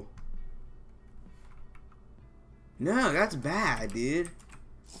 No! No, that's bad, dude.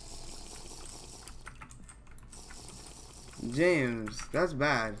 James, that's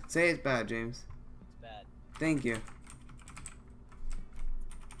bad. Say it's bad, James. It's bad. Thank you.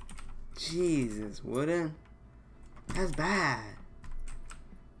 Jesus, Wooden. That's bad.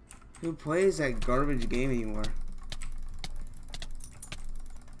 Who plays that garbage game anymore?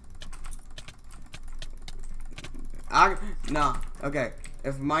 Nah. Okay.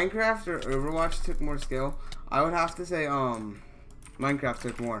 If Minecraft or Overwatch took more skill, I would have to say Minecraft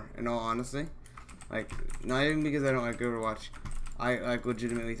took more, in all honesty. Like, not even because I don't like Overwatch. I like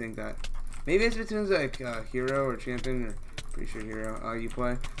legitimately think that. Maybe it's between like hero or champion, or pretty sure hero you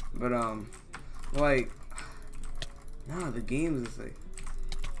play. But like, no, the games is like.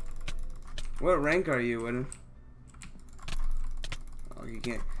 What rank are you, Wooden? Oh, you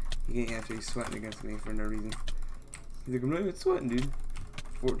can't answer. He's sweating against me for no reason. He's like, I'm not even sweating, dude.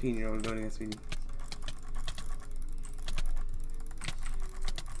 14-year-old going against me, dude.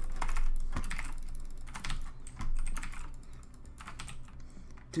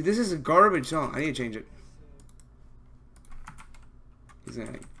 Dude, this is a garbage song. I need to change it. He's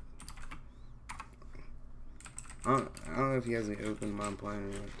gonna. I don't know if he has it open while I'm playing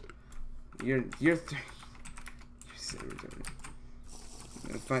or not. You're so retarded. I'm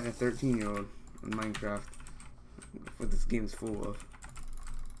gonna find a 13-year-old in Minecraft. What this game's full of.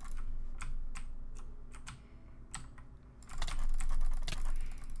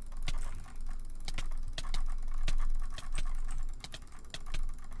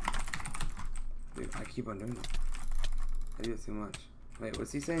 Dude, I keep on doing it. I do it too much. Wait,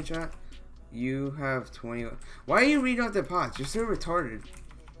 what's he saying, chat? You have 20. Why are you reading out the pots? You're so retarded.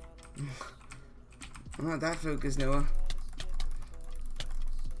 I'm not that focused, Noah.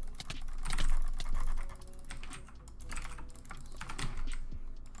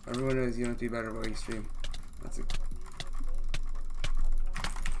 Everyone knows you don't do better while you stream. That's it.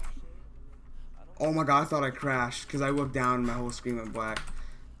 Oh my god, I thought I crashed because I looked down and my whole screen went black.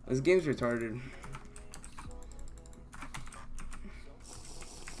 This game's retarded.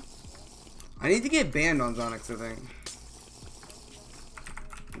 I need to get banned on Zonix, I think.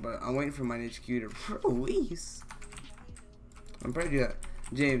 But I'm waiting for my HQ to release. I'm probably do that.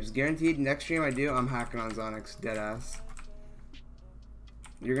 James, guaranteed next stream I do, I'm hacking on Zonix, deadass.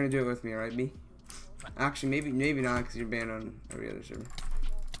 You're gonna do it with me, alright, B? Actually, maybe not, because you're banned on every other server.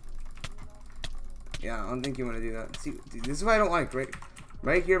 Yeah, I don't think you want to do that. See, dude, this is what I don't like,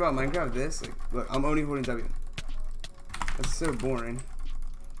 right here about Minecraft, this, like, look, I'm only holding W. That's so boring.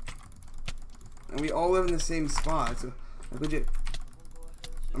 And we all live in the same spot, so, like, legit.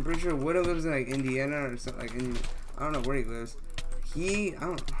 I'm pretty sure Widow lives in, like, Indiana or something, like, I don't know where he lives. I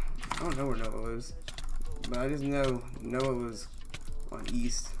don't know where Noah lives. But I just know Noah was on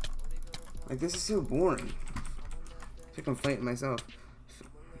East. Like, this is so boring. I think I'm fighting myself.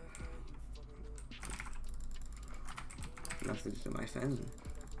 Message to my friend.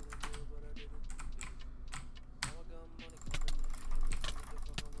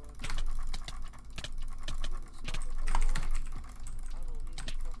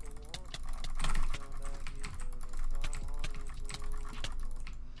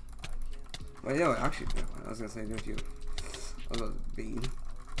 Wait, no, actually, no, I was gonna say, don't you? I was being.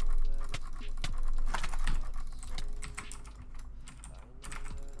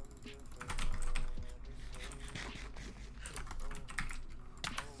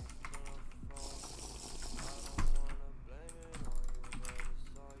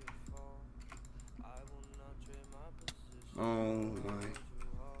 Oh my.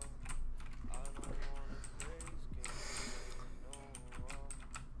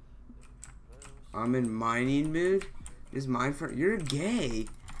 I'm in mining mood. Is mine for you're gay.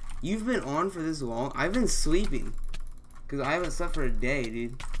 You've been on for this long. I've been sleeping. Cause I haven't slept for a day,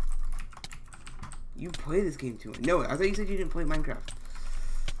 dude. You play this game too much. No, I thought you said you didn't play Minecraft.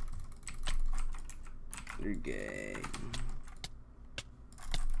 You're gay.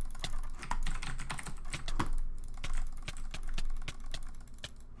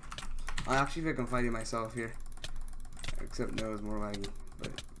 I actually think I'm fighting myself here. Except Noah's more laggy, but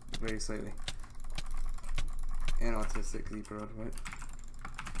very slightly. And autistic, because he pro, right?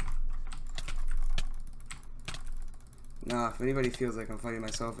 Nah, if anybody feels like I'm fighting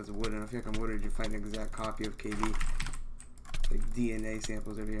myself, it's Wooded. I feel like I'm Wooded, you're fighting an exact copy of KB. Like DNA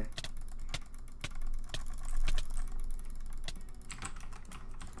samples over here.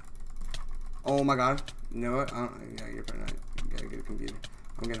 Oh my god. You know what? Yeah, you're probably not. You gotta get a computer.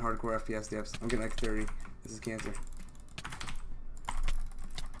 I'm getting hardcore FPS depths. I'm getting like 30. This is cancer.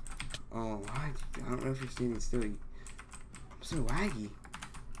 Oh, I don't know if you're standing still. I'm so laggy.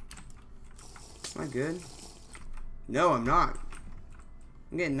 Am I good? No, I'm not.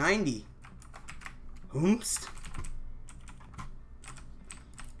 I'm getting 90. Hoomst.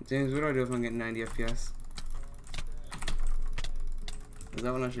 James, what do I do if I'm getting 90 FPS? Is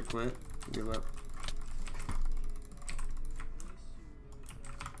that when I should quit? Give up.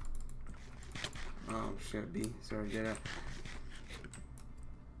 Oh shit, B. Sorry, get it.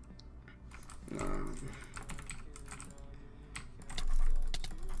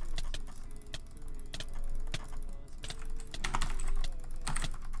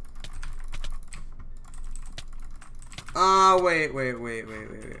 Wait.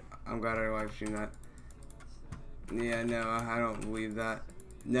 I'm glad I live streamed that. Yeah, no, I don't believe that.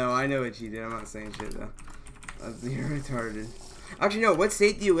 No, I know what you did. I'm not saying shit though. You're retarded. Actually, no. What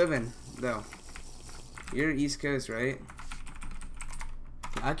state do you live in, though? You're East Coast, right?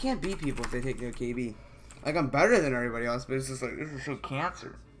 I can't beat people if they take their KB. Like, I'm better than everybody else, but it's just like, this is so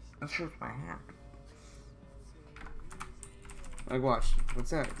cancer. That's just my hand. Like, watch.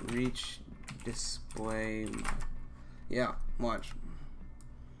 What's that? Reach, display. Yeah, watch.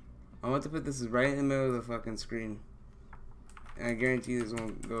 I want to put this right in the middle of the fucking screen. And I guarantee this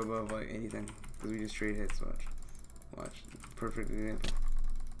won't go above, like, anything. Because we just trade hits, watch. Watch. Perfect example.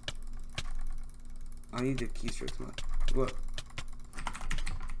 I need the keystrokes mod. Look.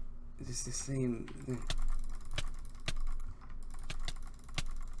 It's the same thing.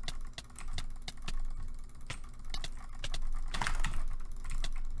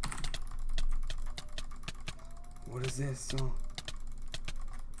 What is this? Oh.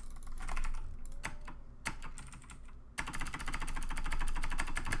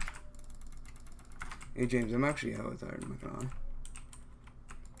 Hey James, I'm actually hella tired, I'm not gonna lie.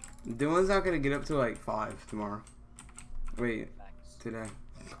 Dylan's not gonna get up till like 5 tomorrow. Wait, today.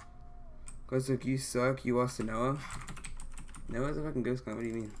 Cause like you suck, you lost to Noah. Noah's a fucking ghost clan, what do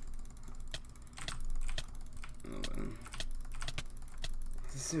you mean? Oh, man.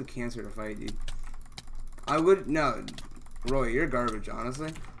 This is so cancer to fight, dude. I would, no, Roy, you're garbage,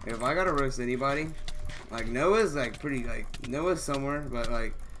 honestly. Like, if I gotta roast anybody, like Noah's like pretty, like, Noah's somewhere, but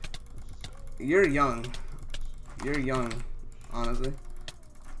like, you're young. You're young, honestly.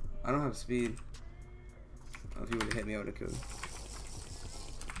 I don't have speed. Oh, if you would have hit me, I would have killed you.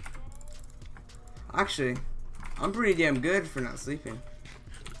 Actually, I'm pretty damn good for not sleeping.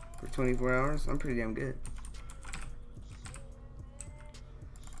 For 24 hours, I'm pretty damn good.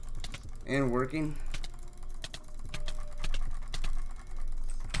 And working.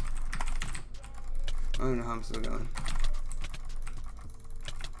 I don't know how I'm still going.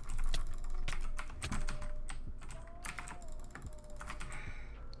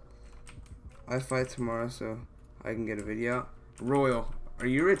 I fight tomorrow so I can get a video out. Royal, are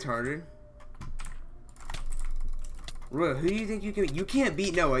you retarded? Royal, who do you think you can beat? You can't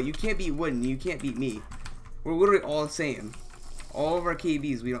beat Noah. You can't beat Wooden. You can't beat me. We're literally all the same. All of our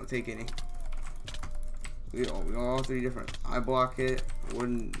KBs, we don't take any. We all three different. I block it.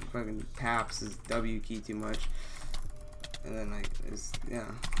 Wooden fucking taps his W key too much. And then like, it's, yeah.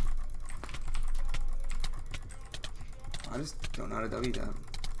 I just don't know how to W tap.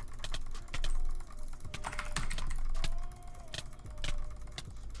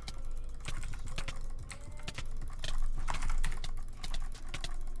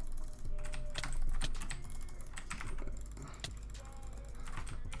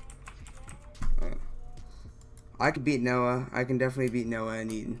 I could beat Noah. I can definitely beat Noah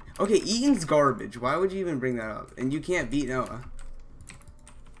and Eaton. Okay, Eaton's garbage. Why would you even bring that up? And you can't beat Noah.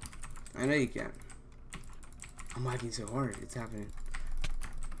 I know you can't. I'm lagging so hard. It's happening.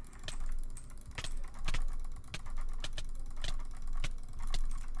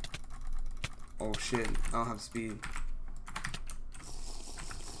 Oh shit. I don't have speed.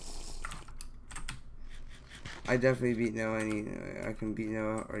 I definitely beat Noah and Eaton. I can beat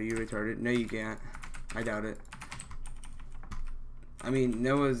Noah. Are you retarded? No, you can't. I doubt it. I mean,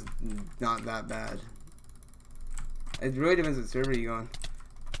 Noah's not that bad. It really depends what server you on.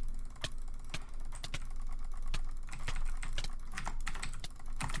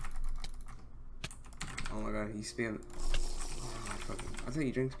 Oh my god, he spammed. Oh my fucking. I thought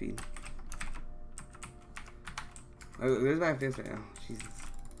you drink speed. Oh, there's my fist right now. Jesus.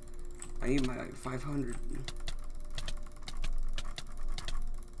 I need my like 500.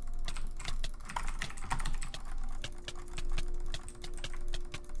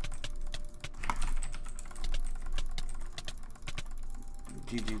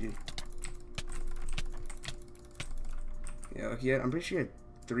 GGG. Yeah, I'm pretty sure he had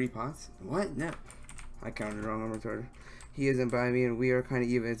 3 pots. What? No. I counted wrong. I'm retarded. He isn't by me, and we are kind of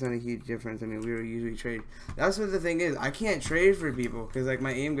even. It's not a huge difference. I mean, we usually trade. That's what the thing is. I can't trade for people because, like,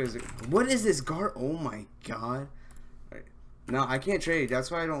 my aim goes. What is this guard? Oh my god. Right. No, I can't trade.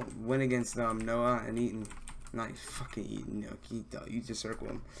 That's why I don't win against Noah and Eaton. Not fucking Eaton. No, you just circle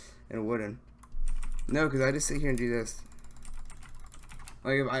him and Wooden. No, because I just sit here and do this.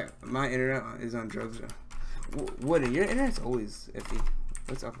 Like, if my internet is on drugs. Wooden, your internet's always iffy.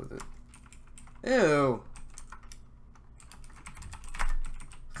 What's up with it? Ew.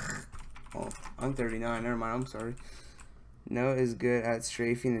 Oh, I'm 39. Never mind. I'm sorry. Noah is good at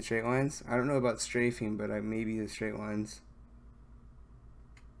strafing the straight lines. I don't know about strafing, but maybe the straight lines.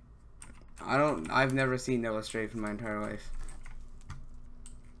 I've never seen Noah strafe in my entire life.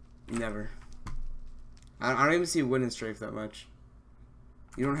 Never. I don't even see Wooden strafe that much.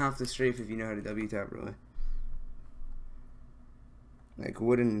 You don't have to strafe if you know how to W tap, really. Like,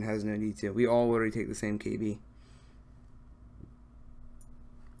 Wooden has no need to. We all literally take the same KB.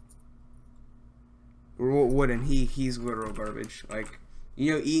 Wooden, he's literal garbage. Like,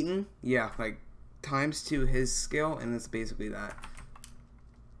 you know, Eaton, yeah, like ×2 his skill, and it's basically that.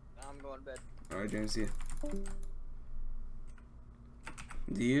 I'm going to bed. Alright, James, see you.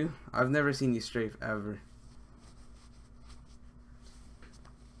 Do you? I've never seen you strafe ever.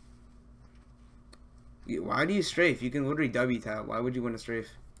 Why do you strafe? You can literally W tap. Why would you want to strafe?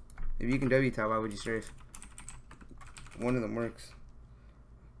 If you can W tap, why would you strafe? One of them works.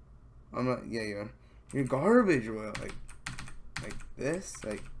 I'm not. Yeah, you are. You're garbage, Royal. Like this.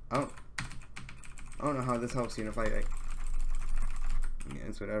 Like I don't know how this helps you in a fight. Like, yeah,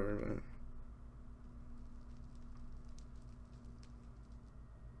 it's whatever. But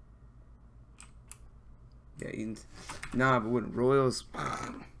yeah, Eaton's. Nah, but with Royals.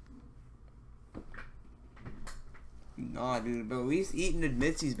 Nah, dude, but at least Eaton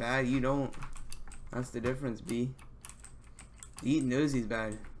admits he's bad. You don't. That's the difference, B. Eaton knows he's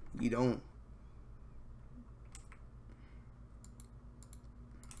bad. You don't.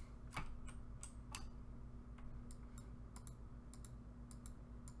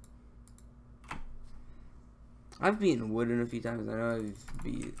 I've beaten Wooden a few times. I know I've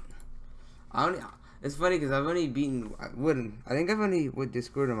beat. It's funny because I've only beaten Wooden. I think I've only. What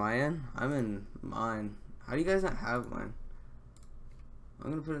Discord am I in? I'm in mine. How do you guys not have mine?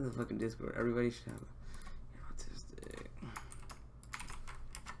 I'm gonna put it in the fucking Discord. Everybody should have it. Autistic.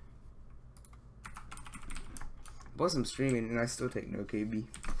 Plus I'm streaming and I still take no KB.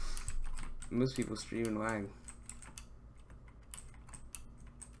 Most people stream and lag.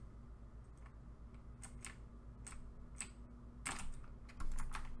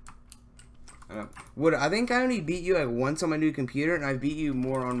 I think I only beat you like once on my new computer, and I beat you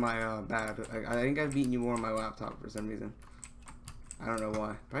more on my bad. Like, I think I've beaten you more on my laptop for some reason. I don't know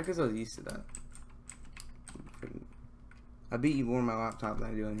why. Probably because I was used to that. I beat you more on my laptop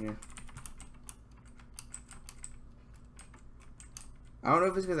than I do on here. I don't know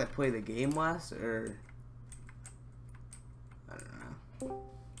if it's because I play the game less or I don't know.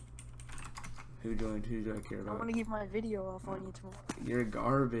 Who joined? Who do I care I about? want to keep my video off on you tomorrow. You're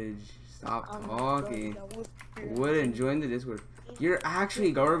garbage. Stop I'm talking. garbage. I whoop your ass. Wouldn't join the Discord. You're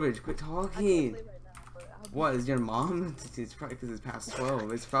actually garbage. Quit I can't talking. play right now, but I'll be- What is your mom? It's probably because it's past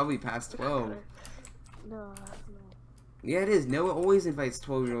 12. It's probably past 12. No, no. Yeah, it is. Noah always invites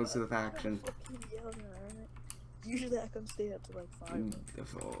 12-year-olds to the faction. Fucking yell at her, alright? Usually I come stay up to like 5.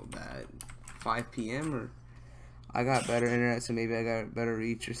 Oh, bad. 5 p.m. or I got better internet, so maybe I got better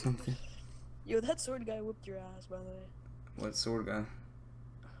reach or something. Yo, that sword guy whooped your ass, by the way. What sword guy?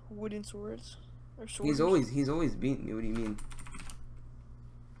 Wooden swords? Or swords? He's always beating me. What do you mean?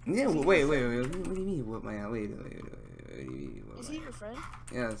 Yeah, wait. What do you mean? What my wait. What do you mean? Is he your friend?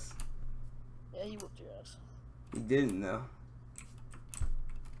 Yes. Yeah, he whooped your ass. He didn't though.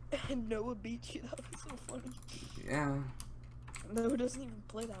 And Noah beat you. That was so funny. Yeah. Noah doesn't even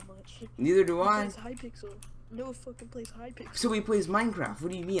play that much. Neither do He I. plays Hypixel. Noah fucking plays Hypixel. So he plays Minecraft.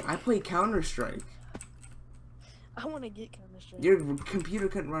 What do you mean? I play Counter-Strike. I want to get Counter-Strike. Your computer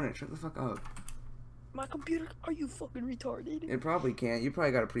couldn't run it. Shut the fuck up. My computer? Are you fucking retarded? It probably can't. You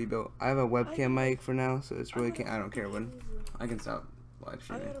probably got it pre-built. I have a webcam mic for now, so it's really can't. I don't care when. I can stop live I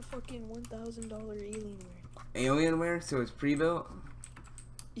streaming. got a fucking $1,000 Alienware. Alienware, so it's pre-built.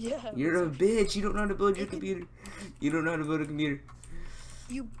 Yeah. You're a it's bitch. You don't know how to build your It can- computer. You don't know how to build a computer.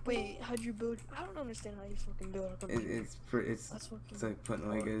 You wait. How'd you build? I don't understand how you fucking build a computer. It's That's fucking. it's like putting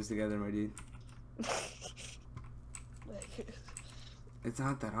Legos together, my dude. Like, It's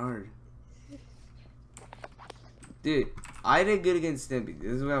not that hard. Dude, I did good against Stimpy.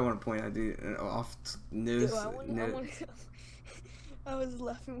 This is what I want to point out, dude. Off news. yo, I was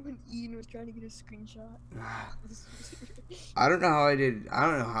laughing when Ian was trying to get a screenshot. I don't know how I did. I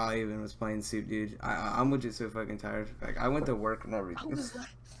don't know how I even was playing Soup, dude. I'm legit so fucking tired. Like, I went to work and I everything. was like,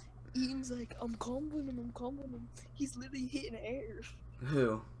 Ian's like, I'm comboing him. He's literally hitting air.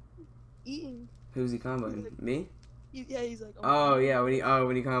 Who? Ian. Who's he comboing? Me? Yeah, he's like. Oh yeah, when he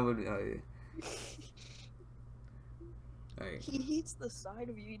comboed. Oh yeah. Like, He hits the side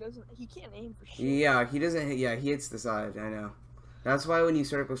of you. He can't aim for shit. yeah, he doesn't hit. Yeah, he hits the side. I know. That's why when you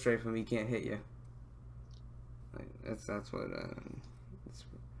circle strafe him, he can't hit you. Like, that's what.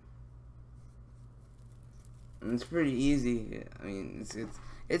 It's pretty easy. I mean,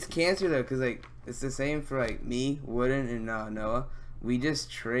 it's cancer though, cause like it's the same for like me, Wooden, and Noah. We just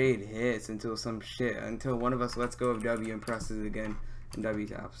trade hits until one of us lets go of W and presses it again and W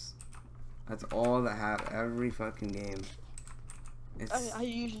taps. That's all that happens every fucking game. I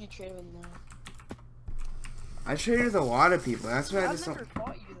usually trade with now. I traded with a lot of people. That's why I I've just never don't.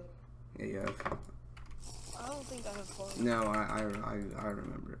 fought you though. Yeah, yeah. I don't think I have fought you. No, I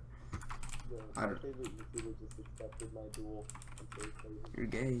remember it. I don't. just accepted my duel. You're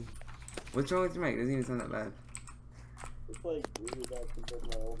gay. What's wrong with your mic? It doesn't even sound that bad. It's like really bad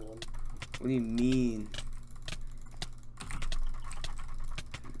compared to my old one. What do you mean?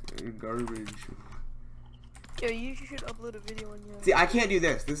 You're garbage. Yo, you should upload a video on your. See, I can't do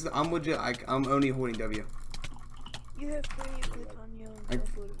this. I'm legit. I'm only holding W. You have plenty of clips on your I-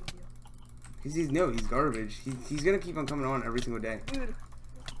 upload a video. Cause he's garbage. He's gonna keep on coming on every single day. Dude,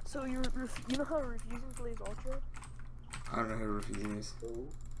 so you know how Refusing plays Ultra? I don't know who Refusing is. So,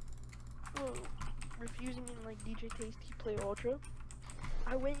 Well, Refusing and like DJ Tasty play Ultra.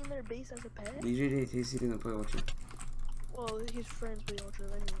 I went in their base as a pet. DJ Tasty doesn't play Ultra. Well, his friends play Ultra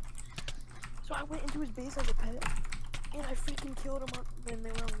anyway. So I went into his base as a pet, and I freaking killed him up when they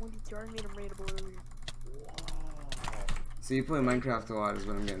were on 1DTR. I made him raidable earlier. wow. So you play Minecraft a lot is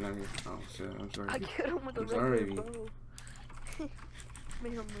what I'm getting out of here. Oh shit, I'm sorry. I killed him with a I'm sorry, regular bow.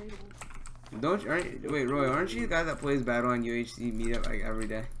 Made him raidable. Wait, Roy, aren't you the guy that plays Battle on UHC meetup like every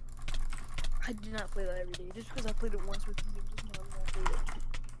day? I do not play that every day. Just because I played it once with you, just not when I played it.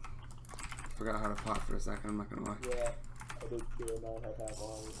 Forgot how to pop for a second. I'm not gonna lie. Yeah, I did too, and now I have half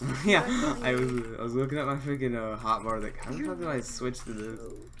on. Yeah, I was looking at my freaking hotbar like, how the fuck do I switch to this?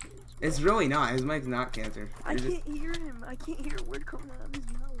 It's really not. His mic's not cancer. I can't hear him. I can't hear a word coming out of his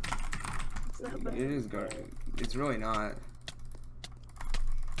mouth. It's that bad. It is garbage. It's really not.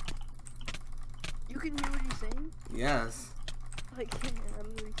 You can hear what he's saying? Yes. I can't. I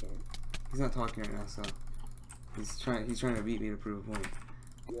literally can't. He's not talking right now, so he's trying to beat me to prove a point.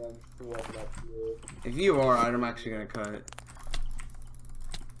 Yeah, I'm sweating up here. If you are, I'm actually gonna cut it.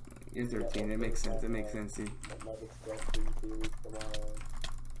 You're 13. It makes sense. It makes sense, dude. My disgusting series tomorrow.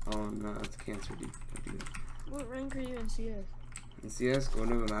 Oh no, that's cancer, dude. Don't do that. What rank are you in CS? In CS, go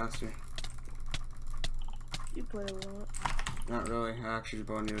to a master. You play a lot. Not really. I actually just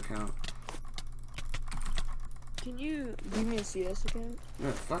bought a new account. Can you give me a CS account? No,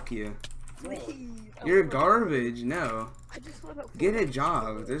 fuck you. Please. You're garbage. No. I just want to Get a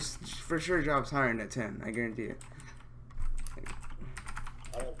job. There's for sure jobs hiring at 10. I guarantee you.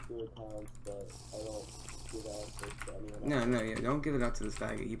 I have 2 accounts, but I don't give access to anyone No, else. no, yeah. Don't give it out to this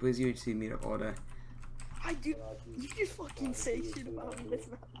faggot. He plays UHC meetup all day. I do. You just fucking say shit about me. That's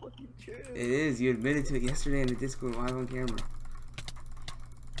not fucking true. It is. You admitted to it yesterday in the Discord live on camera.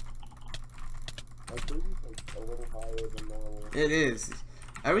 My KD's like a little higher than normal. It is.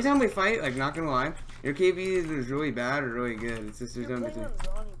 Every time we fight, like, not gonna lie, your KB is really bad or really good. It's just there's You're no playing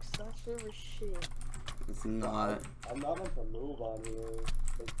between. on Zonix. That server shit. It's not. I'm not on to move on here.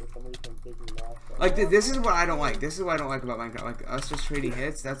 Like, for some reason, I'm taking knocks. Like, this is what I don't like. This is what I don't like about Minecraft. Like, us just trading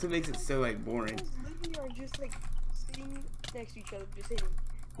hits, that's what makes it so, like, boring. You guys literally are just like sitting next to each other, just hitting.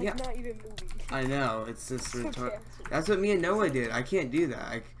 Like, Yeah. not even moving. I know. It's just So retarded. cancer. That's what me and Noah did. I can't do that.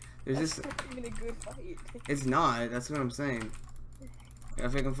 Like, there's That's just. not even a good fight. It's not. That's what I'm saying. I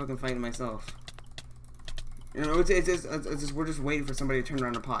feel like I'm fucking fighting myself. You know, it's just we're just waiting for somebody to turn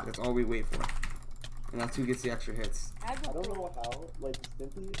around a pot. That's all we wait for. And that's who gets the extra hits. I don't know how, like,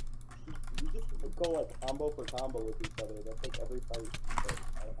 Stimpy, we just go, like, combo for combo with each other. That's, like, every fight that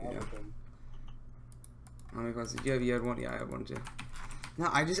I have with him. How many questions? You had one? Yeah, I had one too. No,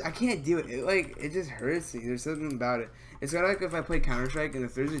 I can't do it. It just hurts me. There's something about it. It's kind of like if I play Counter-Strike and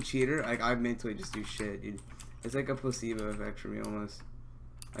if there's a cheater, like, I mentally just do shit, dude. It's like a placebo effect for me, almost.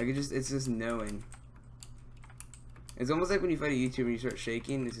 Like, it's just knowing. It's almost like when you fight a YouTuber and you start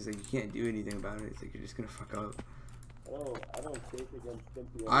shaking, it's just like you can't do anything about it. It's like you're just gonna fuck up. I don't shake against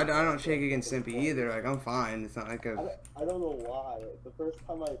Stimpy. I don't shake against Simpy either. Like, I'm fine. It's not like a. I don't know why. The first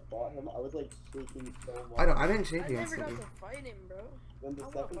time I fought him, I was, like, shaking so much. I didn't shake I against never got Simpy. to fight him, bro. Then the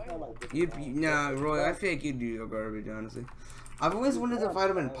I'm second not time I did Nah, Roy, I feel like you'd do your garbage, honestly. I've always wanted to fight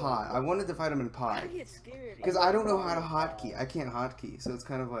him in pot. I wanted to fight him in pot. I get scared. Because I don't know how to hotkey. I can't hotkey, so it's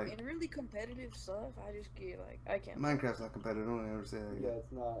kind of like. In really competitive stuff, I just get like, I can't. Minecraft's not competitive. Don't ever say that Yeah, again.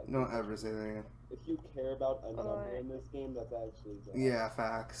 it's not. Don't ever say that again. If you care about a number in this game, that's actually bad. Yeah,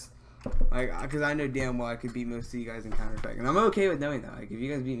 facts. Like, because I know damn well I could beat most of you guys in Counter-Strike. And I'm okay with knowing that. Like, if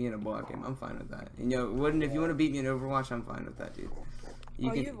you guys beat me in a block game, I'm fine with that. And, if you want to beat me in Overwatch, I'm fine with that, dude. You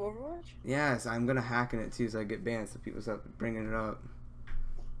have Overwatch? Yes, I'm going to hack in it, too, so I get banned, so people start bringing it up.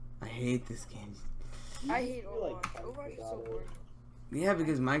 I hate this game. I hate Overwatch. Overwatch is so boring. Yeah,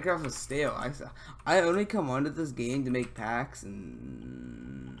 because Minecraft was stale. I only come onto this game to make packs,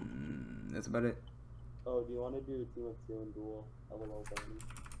 and that's about it. Oh, do you want to do a team of 2 and duel? I will open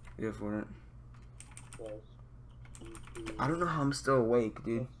Go for it. slash I don't know how I'm still awake,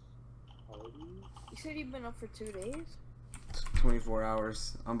 dude. You said you've been up for 2 days? 24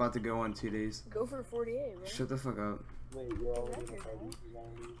 hours. I'm about to go on 2 days. Go for 48, bro. Shut the fuck up. Wait, you're already in a party? You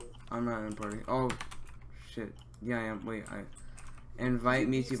wanna leave it? I'm not in a party. Oh, shit. Yeah, I am. Wait, I invite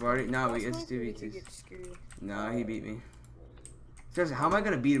me to party. No, wait, it's 2v2. Nah, he beat me. Seriously, how am I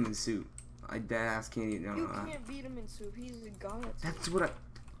gonna beat him in soup? I dead ass can't eat. No, You can't beat him in soup. He's a god. That's what I.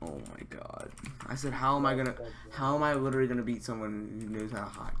 Oh my god. I said, how am I literally gonna beat someone who knows how to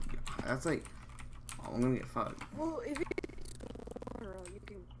hockey? That's like, oh, I'm gonna get fucked. Well, if you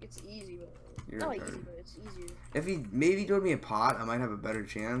can, it's easy, but You're not retarded. easy, but it's easier. If he maybe threw me a pot, I might have a better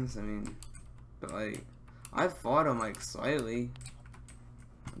chance. I mean, but like, I've fought him like slightly.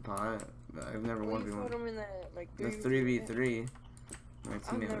 In pot, but I've never Well, won you fought one. him in that like The 3v3. 3v3. My I've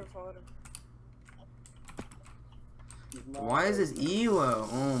teammate. never fought him. Why is this ELO?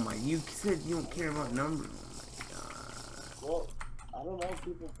 Oh my! You said you don't care about numbers. Oh my god. Well, I don't know if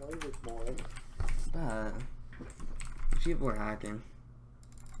people play this more. But people are hacking.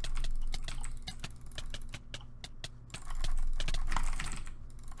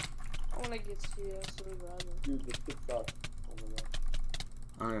 I wanna get CS so bad. Dude, this kid sucks. Oh my god.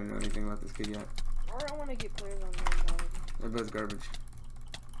 I don't even know anything about this kid yet. Or I wanna get Players Unknown. They're both garbage.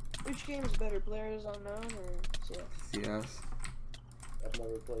 Which game is better, Players Unknown or CS? CS. I've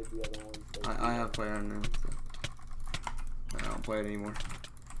never played the other ones. So I have player unknown, so I don't play it anymore.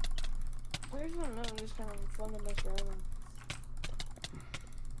 Players Unknown is kind of fun to mess around with.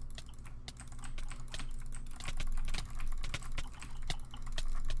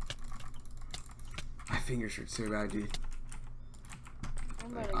 My fingers hurt so bad, dude.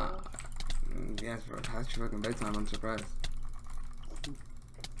 I'm about to go. Yes, bro. Past your fucking bedtime. I'm surprised.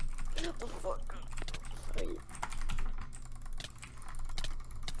 Shut the fuck up. Wait.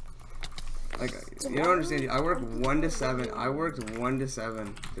 Like, you don't understand. I work 1 to 7. I worked 1 to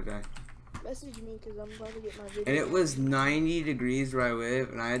 7 today. Message me because I'm about to get my video. And it was 90 degrees where I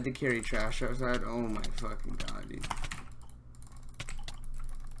live, and I had to carry trash outside. Oh my fucking god, dude.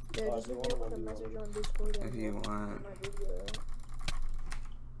 Yeah, just you send me want a one, message on Discord If you want. on my video.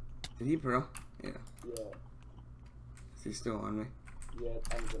 Did he pro? Yeah. Yeah. Is he still on me? Yeah,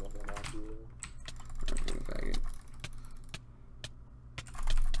 I'm gonna hit off you. Fucking faggot.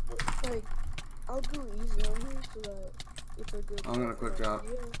 Like, I'll go easy on you so that it's a good. I'm gonna quick drop.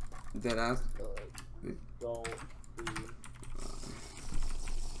 Dead ass. Don't please.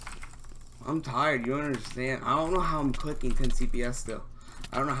 I'm tired. You don't understand. I don't know how I'm clicking 10 CPS still.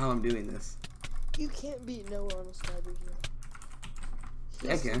 I don't know how I'm doing this. You can't beat Noah on a Skybridge yet.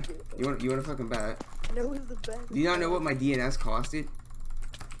 Yeah, I can. You want to fucking bet? Noah's the best. Do you not know what my DNS costed?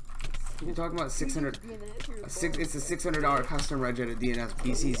 You're talking about 600. It's a $600 custom reg at a DNS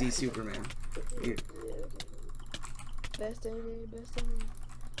BCZ Superman. Yeah. Best enemy, best enemy.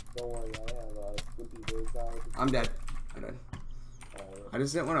 Don't worry, I have Stimpy Bird guys. I'm dead. I'm dead. I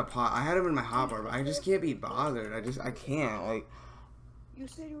just didn't want to pot. I had him in my hotbar, but I just can't be bothered. I can't. Like, You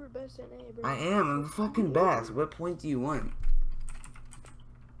said you were best at A, bro. I am. I'm the fucking best. What point do you want?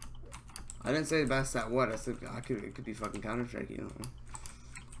 I didn't say the best at what. I said it could be fucking Counter-Strike, you know.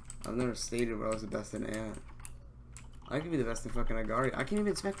 I've never stated where I was the best in A. I could be the best in fucking Agari. I can't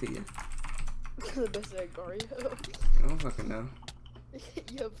even spectate you. The best at Gario. I don't fucking know.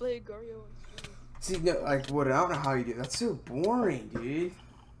 Yeah, play Gario on stream. See, no, like, what? I don't know how you do. That's so boring, dude.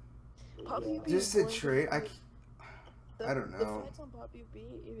 Pop UP Just is to boring trade. because I don't know. The fights on Pop UP,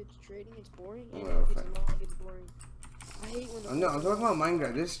 if it's trading, it's boring, and Well, if it's fine. long, it's boring. I hate when the No, I'm talking about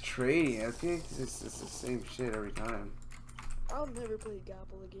Minecraft. Just trading. I think it's the same shit every time. I'll never play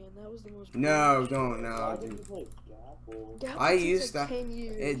Gapple again. That was the most. No, boring don't. shit. No, Why did you dude. play Gapple? Gapple I takes used like to. 10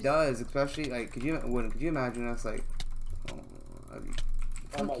 years. It does, especially like. Could you imagine us like? Oh, I'd be,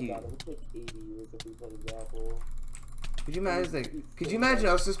 Oh my fuck you. god, it would take 80 years if we played Gapple. Could you imagine like? Could you imagine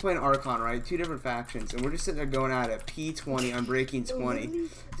us just playing Archon, right? Two different factions, and we're just sitting there going at it. P20 on breaking No, 20. literally,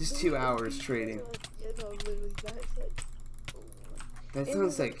 Just literally, 2 hours people trading. are like, yeah, no, literally, that's like. Oh, That It sounds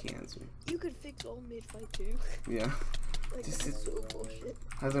was- like cancer. you could fix all mid fight too. Yeah. Like, Just that's sit- so bullshit.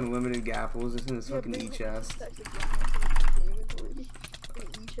 Has unlimited gapples. It's in his fucking bring, E like, chest. stacks of gas in the inventory.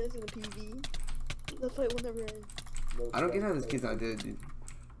 An E chest and a PV. The fight will never end. No I don't get how chance, this kid's no not dead, dude.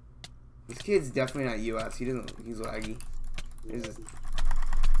 This kid's definitely not US. He doesn't. He's laggy. He's just,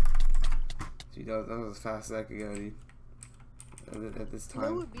 dude, that was as fast as I could go, dude. At this No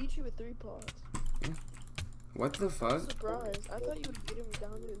time. would beat you with 3 pods. What the fuck? Surprise. I thought you would get him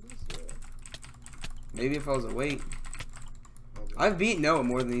down to at least 0. Maybe if I was awake. I've beat Noah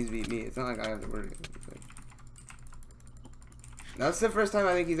more than he's beat me. It's not like I have to worry. That's the first time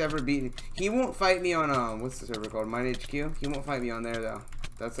I think he's ever beaten. He won't fight me on what's the server called? Mine HQ. He won't fight me on there though.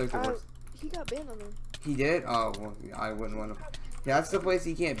 That's like the worst. He got banned on there. He did? Oh well, I wouldn't want to. Yeah, that's the place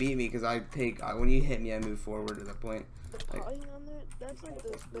he can't beat me because I take when you hit me, I move forward to the point. The Like- potting on there, that's like the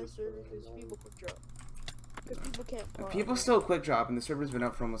best server because people quick drop. Because people can't pot. People still quick drop, and the server's been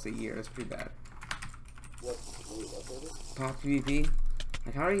up for almost a year. That's pretty bad. Wait, what was it? Pop PvP.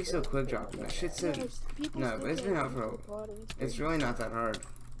 Like, how are you still quick dropping that shit's so? Yeah, people No, still but it's can't been out for use the potting, It's crazy. really not that hard.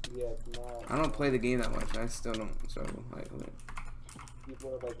 Yeah, it's not. I don't play the game that much. I still don't struggle. Like,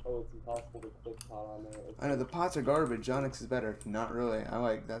 People are like, oh, it's impossible to click pot on there. It's I know the pots are garbage. Onyx is better. Not really. I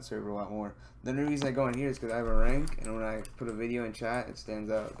like that server a lot more. The only reason I go in here is because I have a rank, and when I put a video in chat, it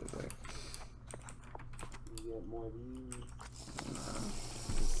stands out. It's like, You get more views.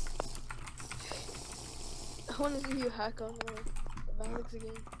 I want to see you hack on Alex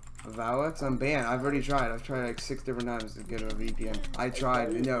again. Valix, I'm banned. I've already tried. I've tried like 6 different times to get a VPN. I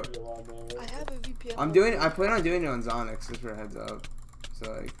tried. No, I have a VPN. I'm doing. I plan on doing it on Zonix. Just for a heads up.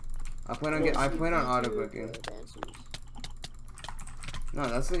 So like, I plan on auto clicking. No,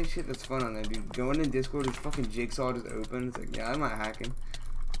 that's the shit that's fun on there, dude. Going in Discord, his fucking jigsaw just opens. Like, yeah, I'm not hacking.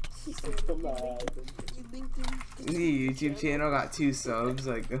 He said, Come on. you linked him. The YouTube channel got 2 subs.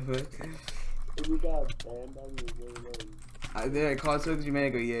 Like, the fuck. If you got banned on your video, Then I called Soaks you man. I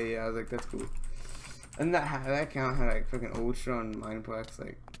go, yeah. I was like, that's cool. And that account had like fucking Ultra and Mindplex.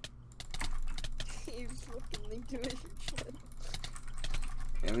 Like, You fucking linked him in your chat.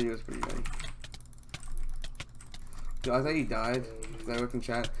 yeah, video was pretty funny. Dude, I thought you died. Cause I looked in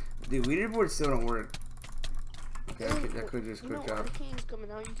chat. Dude, leaderboards still don't work. Okay, that could just quick drop. Arcane's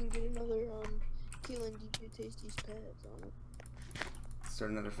coming out. You can get another kill and DP Tasty's pads on it. Start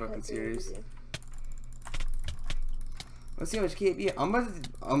another fucking That's it, series. yeah. Let's see how much KP.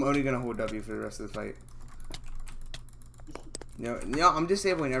 I'm only gonna hold W for the rest of the fight. No, I'm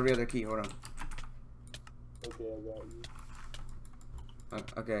disabling every other key. Hold on. okay, I got you.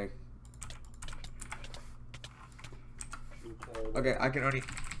 Okay. Okay. Okay,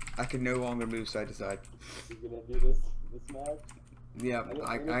 I can no longer move side to side. You gonna do this match? Yeah,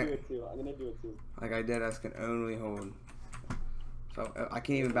 I'm gonna do it too. I'm gonna do it too. like I dead ass can only hold. So I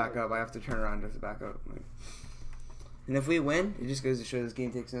can't even back up. I have to turn around just to back up. Like, and if we win, it just goes to show this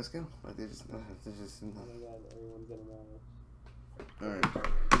game takes no skill. Like they just. Oh my god, everyone's in a match. Alright.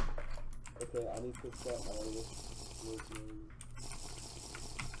 Okay, I need to set my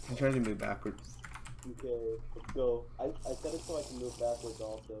I'm trying to move backwards. Okay, let's go. I set it so I can move backwards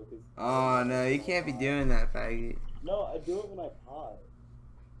also. Cause Oh no, you can't be doing that, faggot. No, I do it when I pause.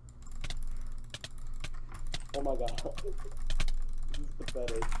 Oh my god. This is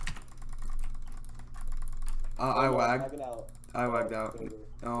pathetic. I no, wagged. I'm lagging out. I wagged out. Server.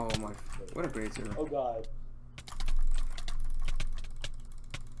 Oh my. What a great server. Oh god.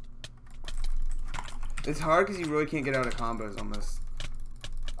 It's hard because you really can't get out of combos almost.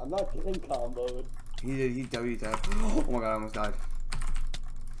 I'm not getting comboed. He W tapped. Oh my god, I almost died.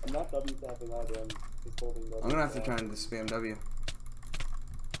 I'm not W tapping either. I'm just holding W. I'm gonna have to try and just spam W.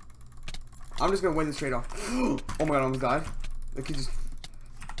 I'm just gonna win this trade off. Oh my god, I almost died. The kid just.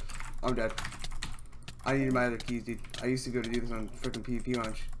 I'm dead. I needed my other keys, dude. I used to go to do this on freaking PvP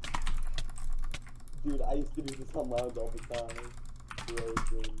launch. Dude, I used to do this on lounge all the time.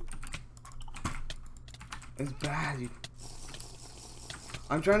 Broken. It's bad, dude.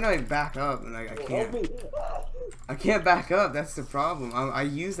 I'm trying to like back up and like I can't. Help me. I can't back up. That's the problem. I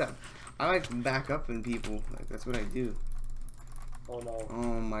use that. I like to back up in people. Like that's what I do. Oh no.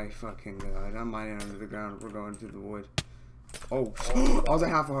 Oh my fucking god! I'm mining under the ground. We're going through the wood. Oh, Oh, I was at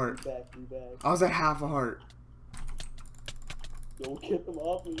half a heart. You back. I was at half a heart. Yo, get them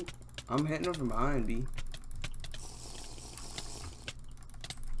off me. I'm hitting them from behind, B.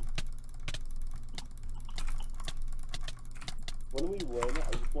 When we win,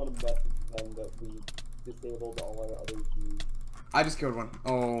 I just want to message them that we disabled all our other keys. I just killed one.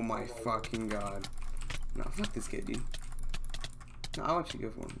 Oh my fucking god. No, fuck this kid, dude. No, I want you to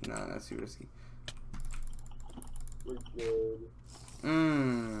go for him. Nah, that's too risky. We're good.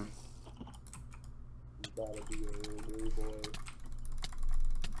 Mmm. You gotta be a new boy.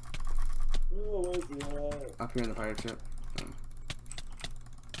 Oh, where's he at? Up here in the pirate ship.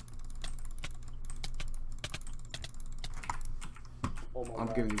 Oh my I'm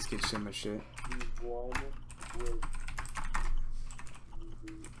god. giving these kids so much shit. He's one with...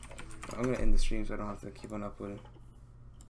 I'm gonna end the stream so I don't have to keep on uploading.